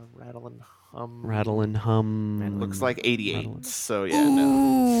 Rattle and Hum. Rattle and hum. Looks like 88. Rattle. So yeah,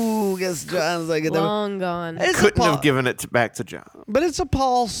 no. Ooh, guess John's like Long gone. It's a Couldn't Paul- have given it back to John. But it's a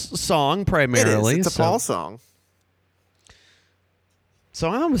Paul song primarily. It is. It's a so, Paul song. So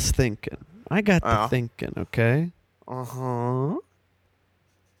I was thinking. I got to Oh. thinking, okay? Uh-huh.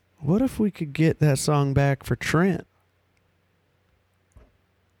 What if we could get that song back for Trent?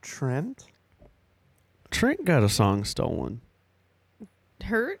 Trent? Trent got a song stolen.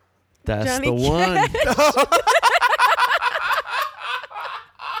 Hurt? That's Johnny the one.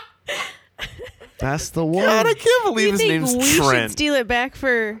 That's the one. God, I can't believe You his think name's we should Trent. steal it back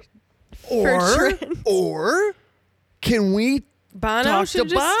for or Trent? or can we Bono? Talk should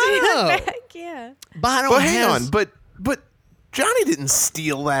to just steal Bono. it back. Yeah. Bono But hang has- on, but Johnny didn't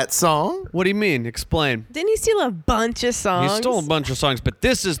steal that song. What do you mean? Explain. Didn't he steal a bunch of songs? He stole a bunch of songs, but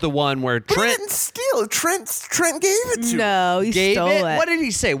this is the one where But he Trent didn't steal it. Trent gave it to him. No, he gave stole it. it. What did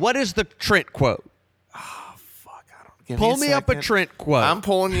he say? What is the Trent quote? Fuck, I don't. Give Pull me up a second. Trent quote. I'm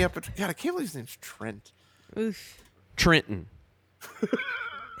pulling you up a. God, I can't believe his name's Trent. Oof. Trenton.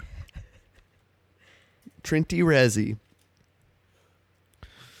 Trenty Rezzy.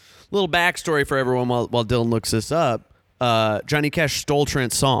 Little backstory for everyone while Dylan looks this up. Johnny Cash stole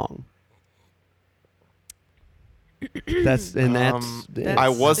Trent's song. That's I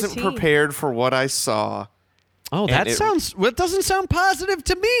wasn't the tea. prepared for what I saw, oh, that it- sounds. Well, it doesn't sound positive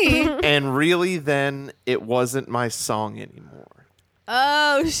to me. and really, then it wasn't my song anymore.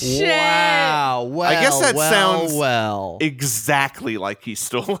 Oh shit! Wow. Well, I guess that sounds- well. Exactly like he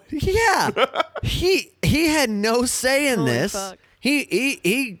stole it. Yeah, he had no say in Holy this. fuck.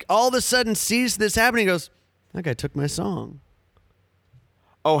 He all of a sudden sees this happening. He goes, "That guy took my song."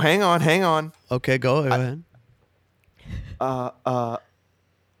 Oh, hang on. Okay, go ahead.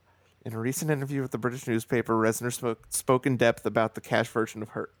 In a recent interview with the British newspaper, Reznor spoke in depth about the Cash version of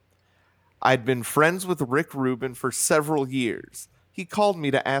Hurt. I'd been friends with Rick Rubin for several years. He called me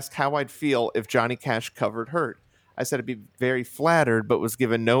to ask how I'd feel if Johnny Cash covered Hurt. I said I'd be very flattered, but was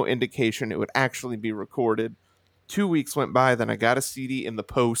given no indication it would actually be recorded. 2 weeks went by, then I got a CD in the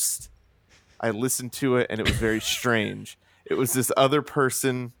post. I listened to it, and it was very strange. It was this other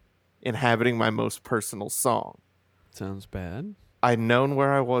person inhabiting my most personal song. Sounds bad. I'd known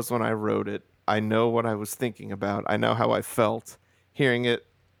where I was when I wrote it. I know what I was thinking about. I know how I felt. Hearing it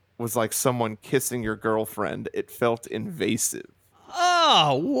was like someone kissing your girlfriend. It felt invasive.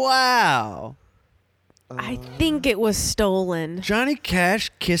 Oh wow! I think it was stolen. Johnny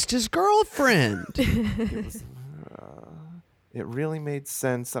Cash kissed his girlfriend. It really made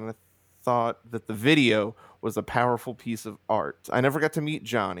sense, and I thought that the video was a powerful piece of art. I never got to meet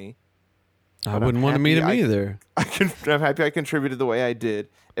Johnny. I But wouldn't I'm want to meet him happy either. I'm happy I contributed the way I did.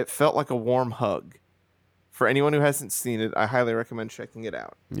 It felt like a warm hug. For anyone who hasn't seen it, I highly recommend checking it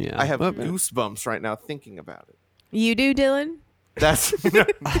out. Yeah, I have Well, goosebumps right now thinking about it. You do, Dylan? That's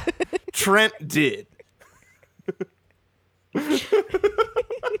Trent did.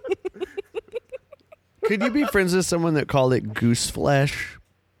 Could you be friends with someone that called it goose flesh?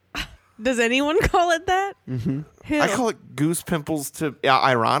 Does anyone call it that? Mm-hmm. I call it goose pimples to,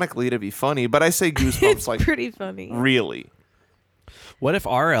 ironically, to be funny, but I say goosebumps It's like pretty funny. really. What if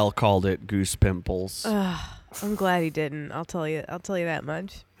RL called it goose pimples? I'm glad he didn't. I'll tell you that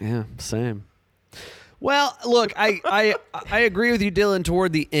much. Yeah, same. Well, look, I agree with you, Dylan.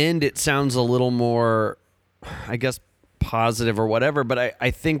 Toward the end, it sounds a little more, I guess, positive or whatever. But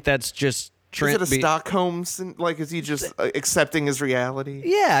I think that's just Is it a Stockholm? Like, is he just accepting his reality?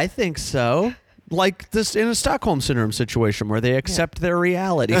 Yeah, I think so. Like this in a Stockholm syndrome situation where they accept their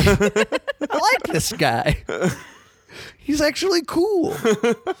reality. I like this guy. He's actually cool.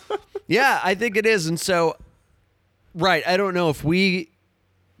 Yeah, I think it is. And so, right, I don't know if we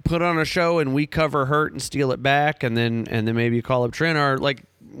put on a show and we cover Hurt and Steal It Back and then maybe call up Trent, or like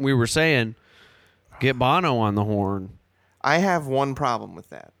we were saying, get Bono on the horn. I have one problem with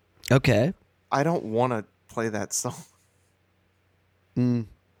that. Okay. I don't want to play that song.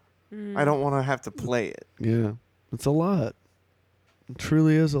 I don't want to have to play it. Yeah. It's a lot. It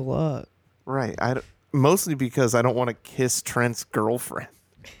truly is a lot. Right. Mostly because I don't want to kiss Trent's girlfriend.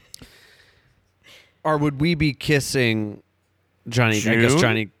 Or would we be kissing Johnny? I guess June?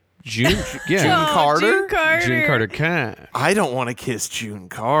 Johnny June. Yeah. June Carter? June Carter. June Carter can. I don't want to kiss June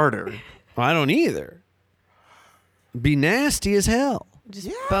Carter. I don't either. Be nasty as hell. Just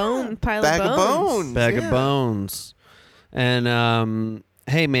pile Bag of of bones. Bag yeah. of bones. And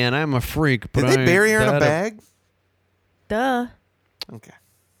hey man, I'm a freak. But Did I they ain't bury her in a that bag? Duh. Okay.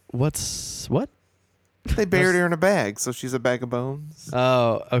 What? They buried her in a bag, so she's a bag of bones.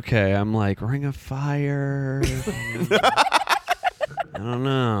 Oh, okay. I'm like Ring of Fire. I don't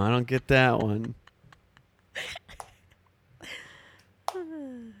know. I don't get that one.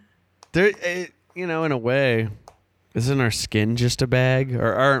 There, in a way, isn't our skin just a bag,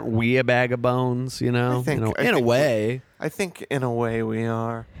 or aren't we a bag of bones? You know, I think- I in a think- way. I think in a way we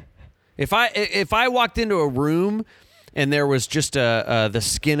are. If I walked into a room and there was just the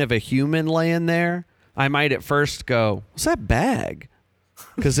skin of a human laying there, I might at first go, "What's that bag?"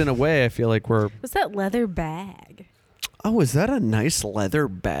 Because in a way, I feel like we're. What's that leather bag? Oh, is that a nice leather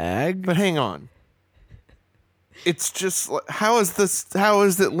bag? But hang on. It's just how is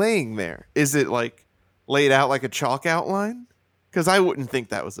it laying there? Is it like laid out like a chalk outline? Because I wouldn't think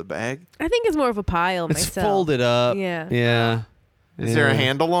that was a bag. I think it's more of a pile It's myself. folded up. Yeah. Yeah. Is there a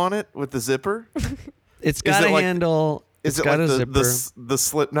handle on it with the zipper? It's got it a like- handle. Is It's it got like a the zipper. the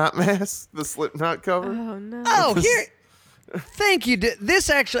Slipknot mask, the Slipknot cover? Oh no. Oh, here. Thank you. This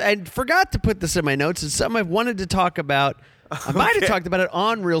actually, I forgot to put this in my notes. It's something I've wanted to talk about. I might have talked about it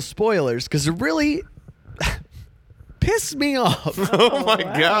on Real Spoilers because it really pissed me off. Oh my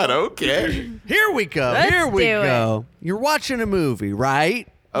God! Okay. Here we go. Let's Here we do it. go. You're watching a movie, right?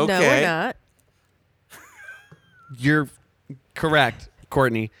 Okay. No, we're not. You're correct,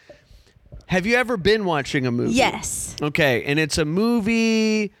 Courtney. Have you ever been watching a movie? Yes. Okay, and it's a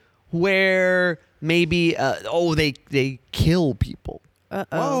movie where maybe they kill people.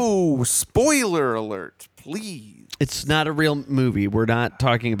 Whoa! Spoiler alert! Please. It's not a real movie. We're not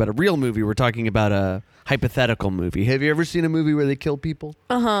talking about a real movie. We're talking about a hypothetical movie. Have you ever seen a movie where they kill people?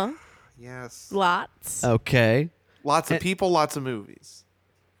 Yes. Lots. Okay. Lots of people, lots of movies.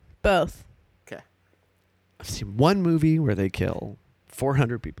 Both. Okay. I've seen one movie where they kill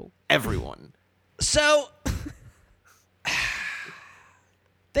 400 people. Everyone. So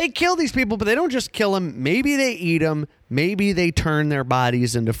they kill these people, but they don't just kill them. Maybe they eat them. Maybe they turn their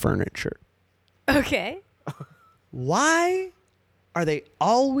bodies into furniture. Okay. Why are they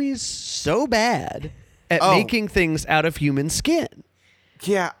always so bad at Oh. making things out of human skin?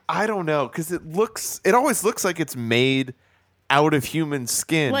 Yeah, I don't know, because it always looks like it's made out of human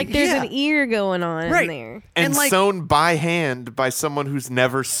skin. Like there's Yeah. an ear going on Right. in there. and like- sewn by hand by someone who's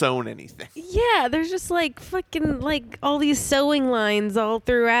never sewn anything. Yeah, there's just like fucking like all these sewing lines all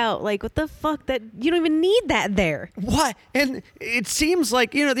throughout. Like what the fuck? That you don't even need that there. What? And it seems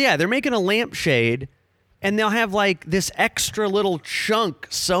like, they're making a lampshade and they'll have like this extra little chunk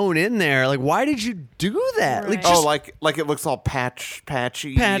sewn in there. Like, why did you do that? Like, Right. just Oh, like it looks all patchy.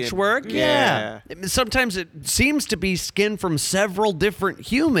 patchwork. and- Yeah. Sometimes it seems to be skin from several different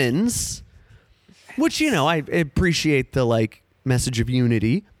humans, which, I appreciate the like message of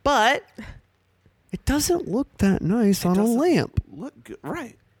unity, but it doesn't look that nice on a doesn't lamp. Look good,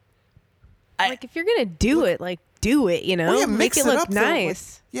 right? Like if you're gonna do it, like do it. You know, Well, yeah, make mix it look up, though, like-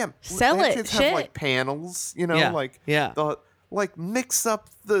 nice. yeah, Sell it, lampshades have shit. like panels, Yeah, like yeah. like mix up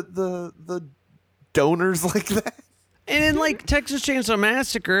the donors like that. And in like Texas Chainsaw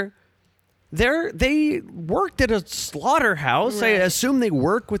Massacre, they worked at a slaughterhouse. I Right. assume they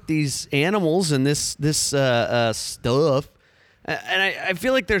work with these animals and this stuff. And I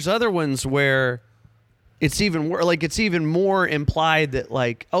feel like there's other ones where it's even it's even more implied that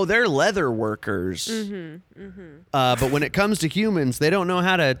like, oh, they're leather workers. But when it comes to humans, they don't know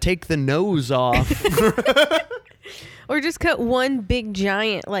how to take the nose off. Or just cut one big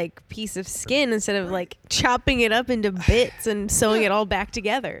giant like piece of skin instead of like chopping it up into bits and sewing it all back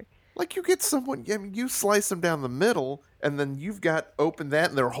together. Like you get someone, I mean, you slice them down the middle, and then you've got open that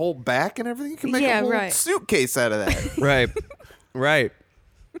and their whole back and everything. You can make Yeah, a whole right. suitcase out of that. Right.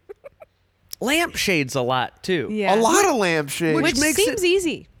 Lampshades a lot too. Yeah. A lot of lampshades. Which makes seems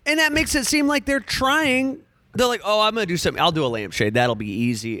easy. And that makes it seem like they're trying. They're like, oh, I'm going to do something. I'll do a lampshade. That'll be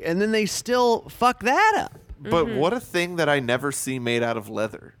easy. And then they still fuck that up. But what a thing that I never see made out of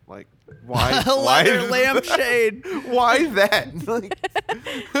leather. Like, why? A leather why, lampshade. Why that? Like,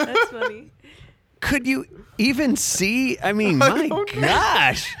 That's funny. Could you even see? I mean, my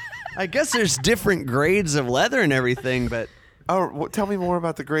gosh. I guess there's different grades of leather and everything, but tell me more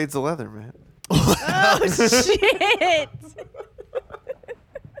about the grades of leather, man. Oh shit!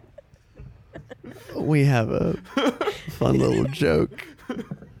 we have a fun little joke.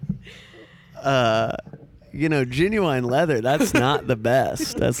 Genuine leather, that's not the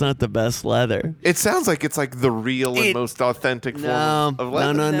best. That's not the best leather. It sounds like it's like the real and most authentic form No, of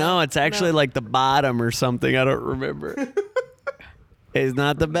leather. no. It's actually like the bottom or something. I don't remember. It's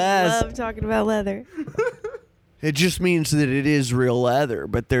not the best. Love talking about leather. It just means that it is real leather,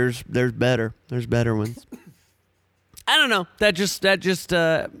 but there's better. There's better ones. I don't know. That just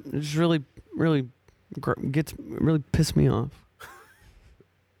really pissed me off.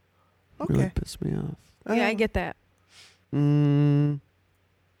 Okay. Really pissed me off. Yeah, I get that. Man,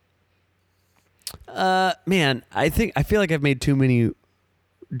 I feel like I've made too many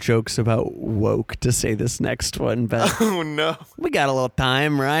jokes about woke to say this next one, but Oh no. we got a little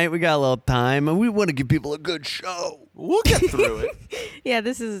time, right? We got a little time, and we want to give people a good show. We'll get through it. Yeah,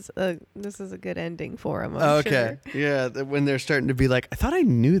 this is a good ending for him. I'm sure. Yeah, when they're starting to be like, I thought I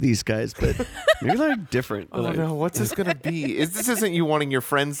knew these guys, but maybe they're different. Oh no, what's this gonna be? This isn't you wanting your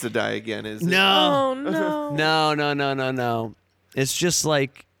friends to die again, is it? No. Oh no. No. It's just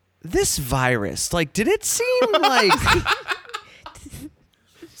like this virus. Like, did it seem like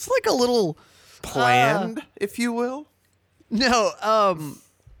it's like a little Planned, if you will. No.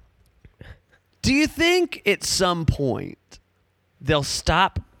 Do you think at some point they'll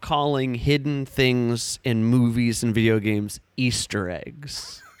stop calling hidden things in movies and video games Easter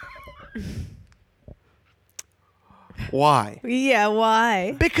eggs? Why? Yeah,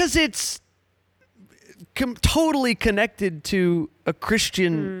 why? Because it's totally connected to a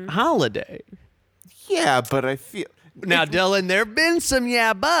Christian holiday. Yeah, but I feel Now, Dylan, there have been some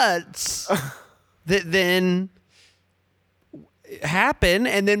buts that then happen,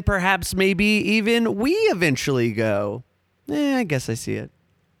 and then perhaps maybe even we eventually go, I guess I see it.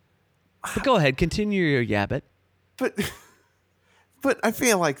 But go ahead, continue your yabbit. but I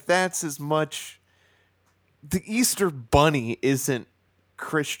feel like that's as much. The Easter Bunny isn't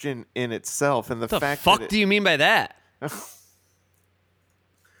Christian in itself, and the What the fact fuck that do you mean by that?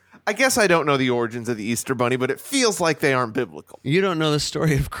 I guess I don't know the origins of the Easter Bunny, but it feels like they aren't biblical. You don't know the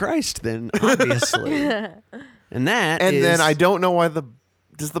story of Christ, then, obviously. And that And is- then I don't know why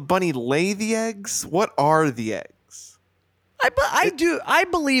does the bunny lay the eggs? What are the eggs? I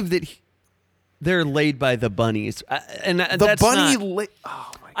believe that they're laid by the bunnies, and The that's bunny not-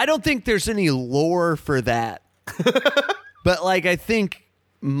 oh my I don't think there's any lore for that. But like I think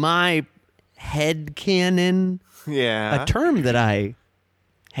my headcanon, yeah. a term that I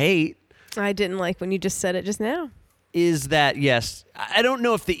hate, I didn't like when you just said it just now. is that yes, I don't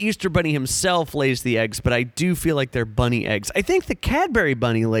know if the Easter bunny himself lays the eggs, but I do feel like they're bunny eggs. I think the Cadbury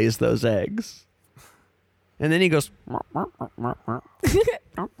bunny lays those eggs. And then he goes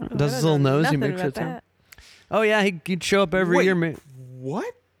does his little nose, he makes it sound. Oh yeah, he'd show up every Wait, year.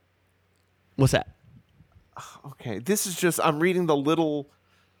 What? What's that? Okay, this is just I'm reading the little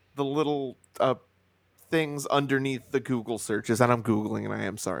things underneath the Google searches, and I'm Googling, and I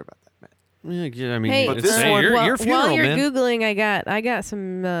am sorry about that, man. Yeah, I mean, Hey, But it's- this hey, one- your funeral, while you're man. googling, I got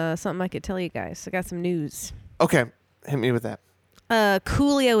some something I could tell you guys. I got some news. Okay, hit me with that.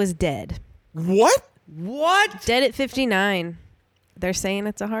 Coolio is dead. What? What? Dead at 59. They're saying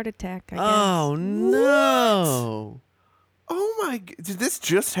it's a heart attack. I guess. Oh no! Oh my! Did this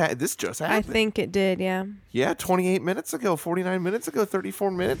just happened? I think it did. Yeah. Yeah, 28 minutes ago, 49 minutes ago, 34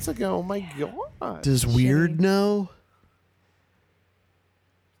 minutes ago. Oh my god! Does Weird know?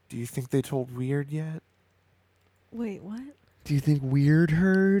 Do you think they told Weird yet? Wait, what? Do you think Weird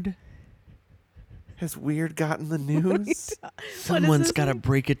heard? Has Weird gotten the news? Someone's this got to mean?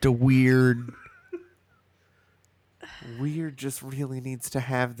 break it to Weird. Weird just really needs to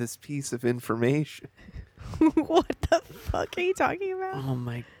have this piece of information. What the fuck are you talking about? Oh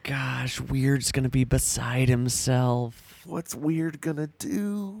my gosh, Weird's gonna be beside himself. What's Weird gonna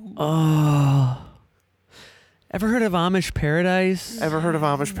do? Oh. Ever heard of Amish Paradise? Ever heard of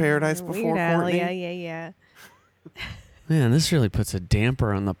Amish Paradise before, Weird Al, Courtney? yeah. Man, this really puts a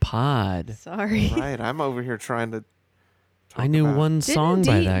damper on the pod. Sorry. Right, I'm over here trying to. I knew about- one song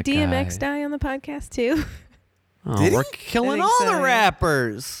by that DMX guy. die on the podcast too? Oh, Did we're he? killing I think all so, the yeah.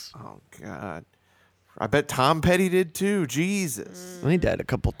 rappers. Oh God, I bet Tom Petty did too. Jesus. He died a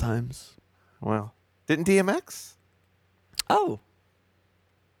couple times. Well, didn't DMX? Oh.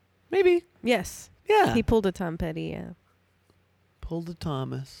 Maybe. Yes. Yeah. He pulled a Tom Petty, yeah. Pulled a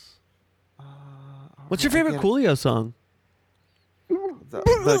Thomas. What's your I favorite get it. Coolio song?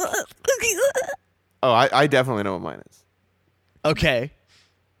 Oh, I definitely know what mine is. Okay.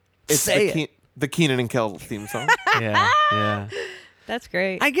 It's Say the, it. The Keenan and Kel theme song. Yeah. That's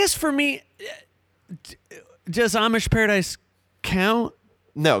great. I guess for me, does Amish Paradise count?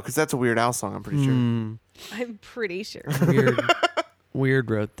 No, because that's a Weird Al song. I'm pretty sure. I'm pretty sure. Weird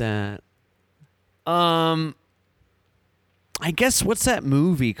wrote that. I guess what's that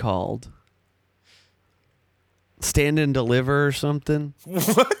movie called? Stand and Deliver or something?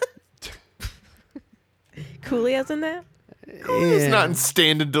 Coolio's in that? He's not in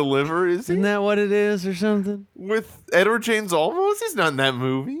Stand and Deliver, is he? Isn't that what it is or something? With Edward James Olmos? He's not in that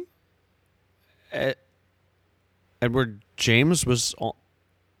movie. Edward James was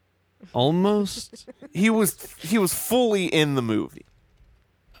almost He was fully in the movie.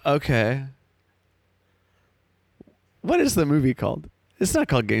 okay. What is the movie called? It's not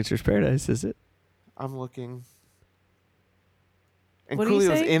called Gangster's Paradise, is it? I'm looking. And What do you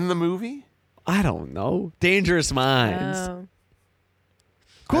Coolio's say? in the movie? I don't know. Dangerous Minds. Oh.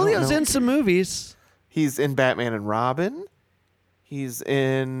 Coolio's know. in some movies. He's in Batman and Robin. He's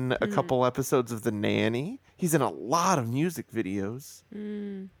in a couple episodes of The Nanny. He's in a lot of music videos.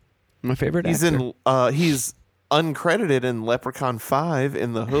 My favorite He's actor. he's uncredited in Leprechaun 5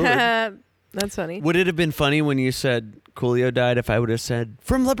 in the Hood. That's funny. Would it have been funny when you said Coolio died if I would have said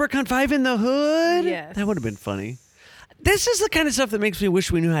from Leprechaun 5 in the Hood? Yes. That would have been funny. This is the kind of stuff that makes me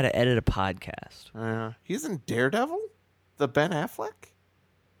wish we knew how to edit a podcast. He's in Daredevil? The Ben Affleck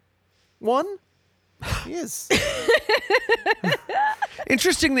one? He is.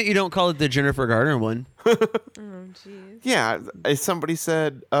 Interesting that you don't call it the Jennifer Garner one. Oh, jeez. Yeah, if somebody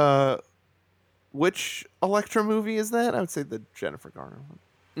said, which Elektra movie is that? I would say the Jennifer Garner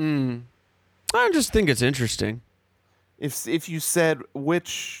one. I just think it's interesting. If you said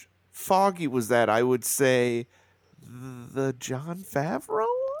which Foggy was that, I would say the Jon Favreau.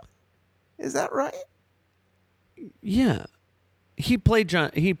 Is that right? Yeah. He played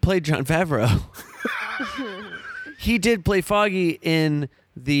John Favreau. He did play Foggy in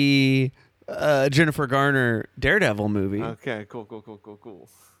the Jennifer Garner Daredevil movie. Okay, cool.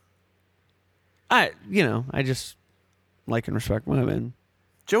 I just like and respect women.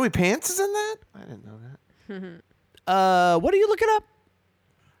 Joey Pants is in that? I didn't know that. What are you looking up?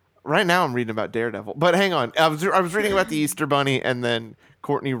 Right now I'm reading about Daredevil. But hang on. I was reading about the Easter Bunny and then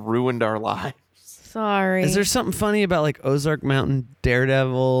Courtney ruined our lives. Sorry. Is there something funny about like Ozark Mountain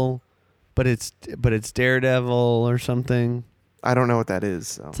Daredevil, but it's Daredevil or something? I don't know what that is.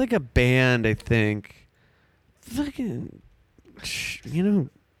 So. It's like a band, I think. Fucking, and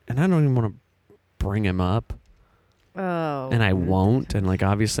I don't even want to bring him up, Oh. and I won't. And like,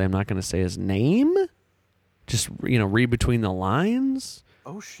 obviously, I'm not going to say his name. Just read between the lines.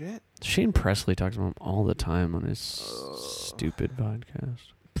 Oh shit. Shane Presley talks about him all the time on his stupid podcast,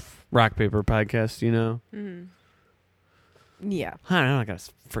 Rock Paper Podcast. Yeah. I don't know. I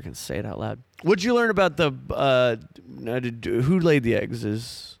gotta freaking say it out loud. What'd you learn about the who laid the eggs?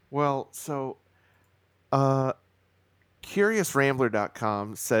 Is Well, so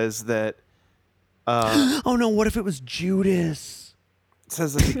CuriousRambler.com says that oh no! What if it was Judas?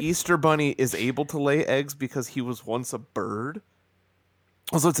 the Easter Bunny is able to lay eggs because he was once a bird.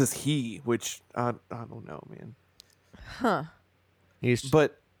 Also, it says he, which I don't know, man. Huh. He's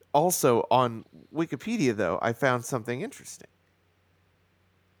But also on Wikipedia, though, I found something interesting.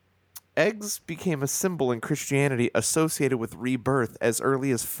 Eggs became a symbol in Christianity associated with rebirth as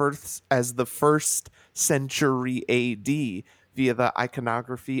early as the first century AD via the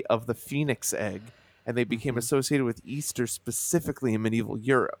iconography of the phoenix egg, and they became associated with Easter specifically in medieval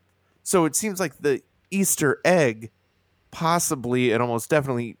Europe. So it seems like the Easter egg possibly and almost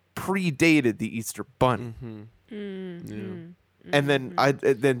definitely predated the Easter bunny. And then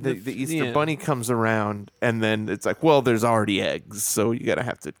the Easter yeah. bunny comes around, and then it's like, well, there's already eggs, so you gotta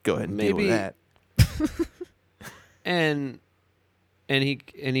have to go ahead and deal with Maybe- that. and he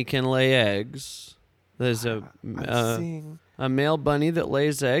can lay eggs. There's I'm seeing. a male bunny that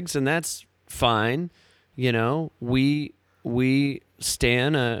lays eggs, and that's fine. You know, we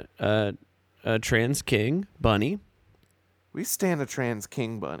stan a trans king bunny. We stand a trans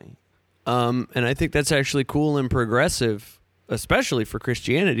king bunny. And I think that's actually cool and progressive, especially for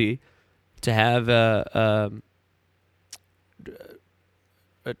Christianity, to have a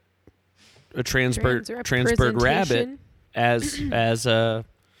transbird rabbit as a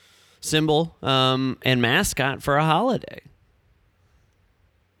symbol and mascot for a holiday.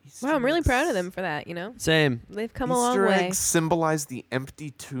 Wow, I'm really proud of them for that, you know? Same. They've come a Easter long way. eggs symbolize the empty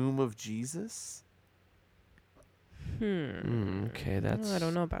tomb of Jesus. Okay, that's Oh, I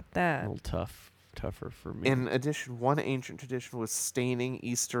don't know about a that. little tougher for me. In addition, one ancient tradition was staining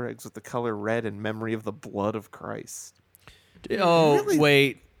Easter eggs with the color red in memory of the blood of Christ. Oh, Really?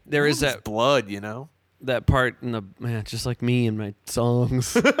 wait. There is What that blood, you know? that part in the just like me and my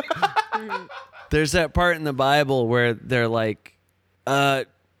songs. There's that part in the Bible where they're like,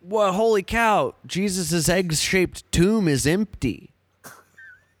 well, holy cow, Jesus' egg-shaped tomb is empty.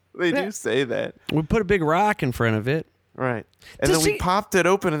 They do say that. We put a big rock in front of it. Right. And Does then we he- popped it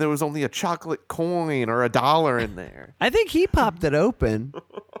open and there was only a chocolate coin or $1 in there. I think he popped it open.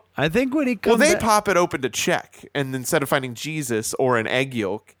 I think when he Well, comes they back- pop it open to check. And instead of finding Jesus or an egg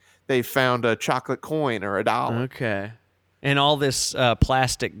yolk, they found a chocolate coin or $1. Okay. And all this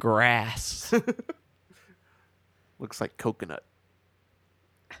plastic grass. Looks like coconut.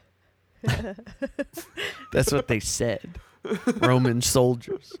 That's what they said. Roman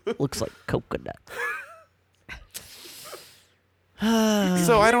soldiers. Looks like coconut.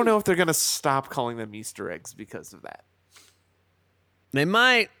 So I don't know if they're going to stop calling them Easter eggs because of that. They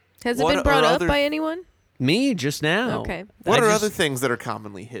might. Has it What been brought are up other- by anyone? Me just now. Okay. What I are just- other things that are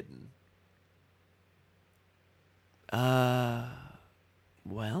commonly hidden?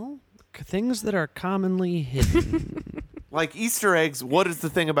 Well, things that are commonly hidden. Like Easter eggs, what is the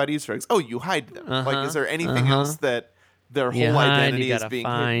thing about Easter eggs? Oh, you hide them. Like, is there anything else that their whole identity you is gotta being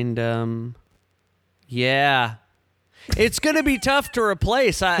hidden? find. Yeah, it's gonna be tough to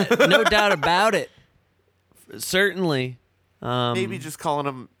replace. No doubt about it. Certainly. Maybe just calling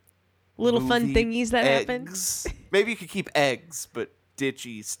them Little fun movie thingies that happen. eggs. Maybe you could keep eggs, but ditch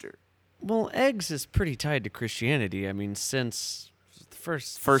Easter. Well, eggs is pretty tied to Christianity. I mean, since the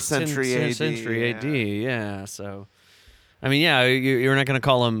first century AD, Century AD, yeah. So, I mean, yeah, you're not going to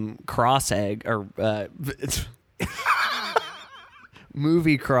call them cross egg or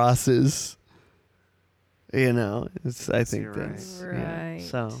movie crosses. You know, I think You're right. that's yeah, Right.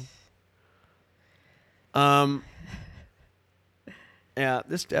 so, yeah,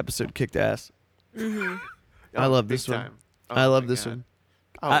 this episode kicked ass. I love Big this one. time. Oh I love my this God. one.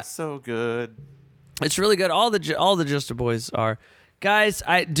 Oh, it's so good. It's really good. All the Just Boys are guys.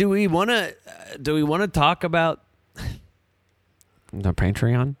 Do we want to talk about the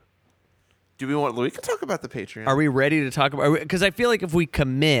Patreon? We can talk about the Patreon. Are we ready to talk about? Because I feel like if we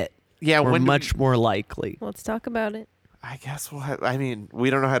commit, Yeah, we're when do much more likely. Let's talk about it. I guess we'll have. I mean,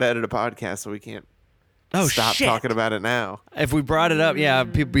 we don't know how to edit a podcast, so we can't Oh stop shit! talking about it now. If we brought it up, yeah,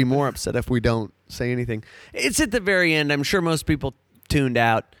 people be more upset if we don't say anything. It's at the very end. I'm sure most people tuned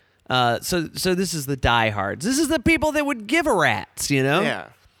out. So this is the diehards. This is the people that would give a rat's. You know. Yeah,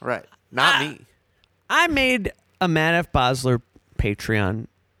 right. Not me. I made a Matt F. Bosler Patreon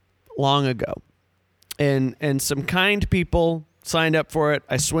long ago, and some kind people signed up for it.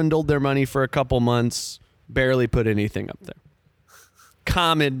 I swindled their money for a couple months, barely put anything up there.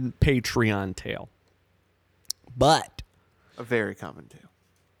 Common Patreon tale. But A very common tale.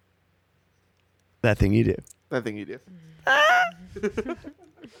 that thing you do. That thing you do.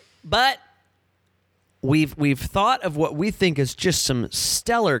 But we've thought of what we think is just some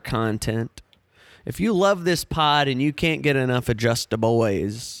stellar content. If you love this pod and you can't get enough of Just the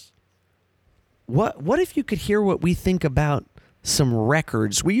Boys, what if you could hear what we think about some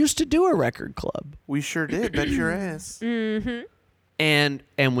records? We used to do a record club, We sure did. Bet your ass. and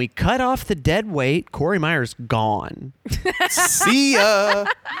we cut off the dead weight. Corey Meyer's gone. See ya.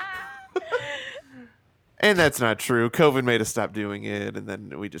 And that's not true. COVID made us stop doing it, and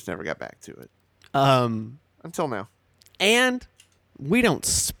then we just never got back to it until now. And we don't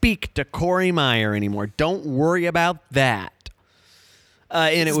speak to Corey Meyer anymore. Don't worry about that.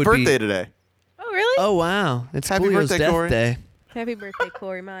 And It's it would birthday be. today. Oh, really? Oh wow! It's Happy Coolio's birthday, death Corey. day. Happy birthday,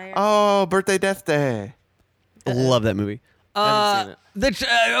 Corey Meyer. Oh, birthday, death day. Love that movie. Haven't seen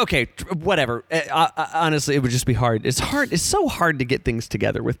it. Okay, whatever. Honestly, it would just be hard. It's hard. It's so hard to get things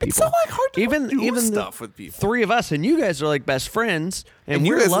together with people. It's so hard to even do the stuff with people. Three of us, and you guys are like best friends, and And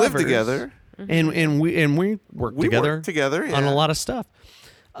you we're guys lovers. live together. and we work We together work together, on yeah. a lot of stuff.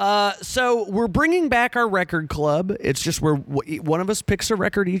 So we're bringing back our record club. It's just where one of us picks a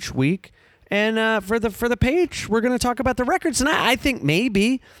record each week, and for the page, we're going to talk about the records. And I think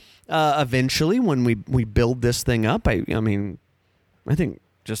maybe eventually, when we build this thing up, I mean, I think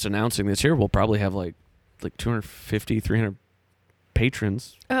just announcing this here, we'll probably have like 250, 300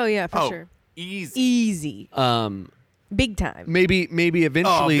 patrons. Oh yeah, for Oh, sure. easy. Easy. Big time. Maybe Oh,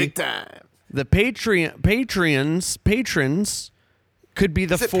 eventually big time. the patrons could be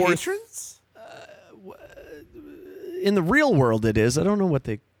the Is it fourth. patrons? In the real world, it is. I don't know what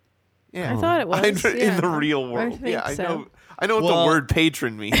they. Yeah. I thought it was. In yeah. the real I world. think Yeah, so. I know what Well- the word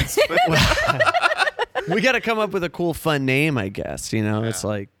patron means. But We got to come up with a cool, fun name, I guess. You know, it's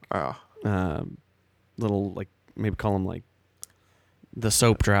like oh. little, like maybe call them like the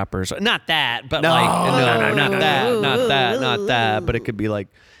soap droppers. Not that, but No. like no, No. not that. But it could be like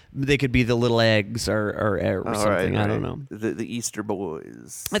they could be the little eggs or All something. right, I don't right. know. The Easter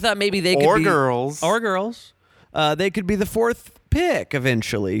boys. I thought maybe they could Or be girls. or girls. They could be the fourth pick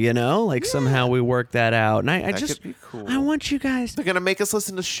eventually. You know, like somehow we work that out. And I That just could be cool. I want you guys. They're gonna make us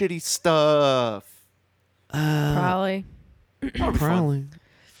listen to shitty stuff. Probably. That'll be fun. Probably.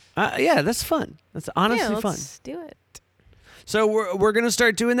 Yeah, that's fun. That's honestly yeah, fun. let's do it. So we're gonna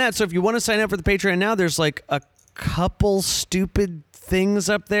start doing that. So if you want to sign up for the Patreon now, there's like a couple stupid things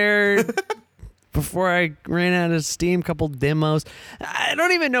up there. Before I ran out of steam, couple demos. I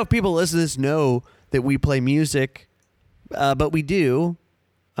don't even know if people listen to this know that we play music, but we do.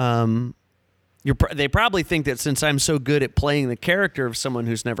 They probably think that since I'm so good at playing the character of someone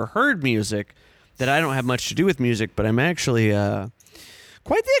who's never heard music, that I don't have much to do with music. But I'm actually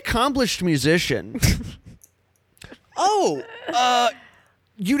quite the accomplished musician.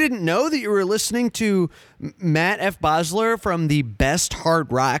 You didn't know that you were listening to Matt F. Bosler from the best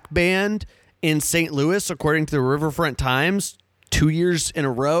hard rock band in St. Louis, according to the Riverfront Times, 2 years in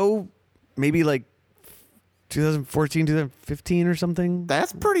a row, maybe like 2014, 2015 or something.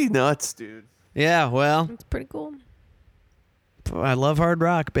 That's pretty nuts, dude. Yeah, well, It's pretty cool. I love hard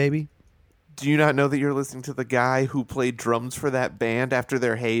rock, baby. Do you not know that you're listening to the guy who played drums for that band after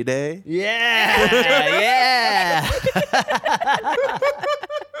their heyday? Yeah, yeah.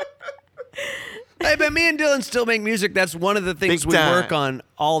 Hey, but me and Dylan still make music. That's one of the things Big we time. work on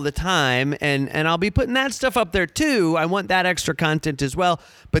all the time, and I'll be putting that stuff up there too. I want that extra content as well.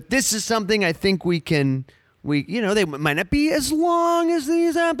 But this is something I think they might not be as long as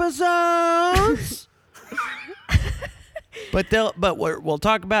these episodes. But we'll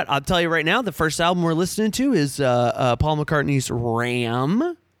talk about. I'll tell you right now. The first album we're listening to is Paul McCartney's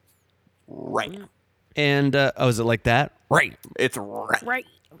Ram. Right. And is it like that? Right. It's right.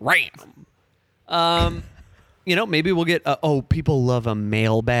 Ram. Maybe we'll get. People love a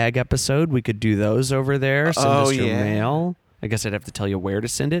mailbag episode. We could do those over there. Send us your yeah. mail. I guess I'd have to tell you where to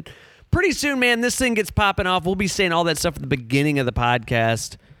send it. Pretty soon, man, this thing gets popping off. We'll be saying all that stuff at the beginning of the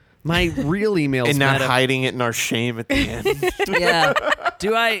podcast. My real emails And not Matt F- hiding it in our shame at the end. Yeah.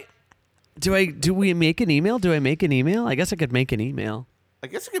 Do we make an email? Do I make an email? I guess I could make an email. I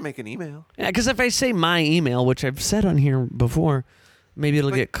guess you can make an email. Yeah, because if I say my email, which I've said on here before, maybe it'll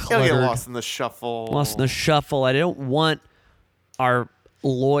get It'll cluttered. get lost in the shuffle. Lost in the shuffle. I don't want our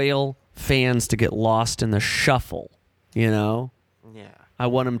loyal fans to get lost in the shuffle, Yeah. I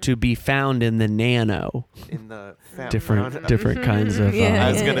want them to be found in the nano. In the Different kinds of Yeah.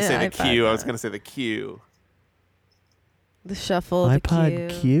 I was gonna say the iPod. queue. I was gonna say the queue. The shuffle. iPod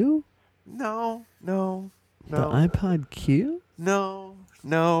the Q? No. The iPod Q? No.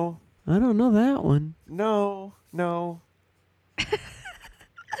 I don't know that one. No.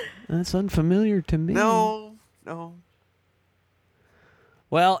 That's unfamiliar to me. No.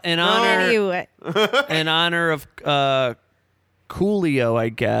 Well, in honor Anyway, of Coolio, I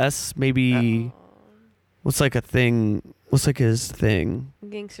guess. Maybe what's like his thing?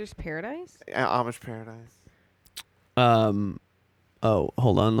 Gangster's Paradise. Amish Paradise. Hold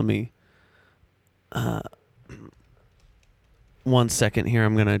on, let me 1 second here.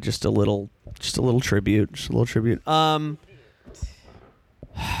 I'm gonna just a little tribute.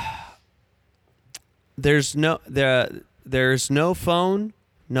 There's no phone,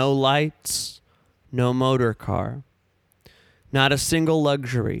 no lights, no motor car. Not a single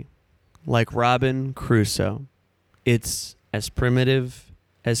luxury, like Robin Crusoe. It's as primitive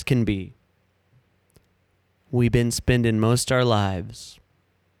as can be. We've been spending most our lives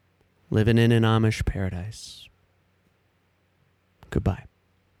living in an Amish paradise. Goodbye.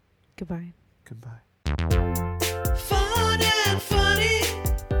 Goodbye. Goodbye. Fun and funny.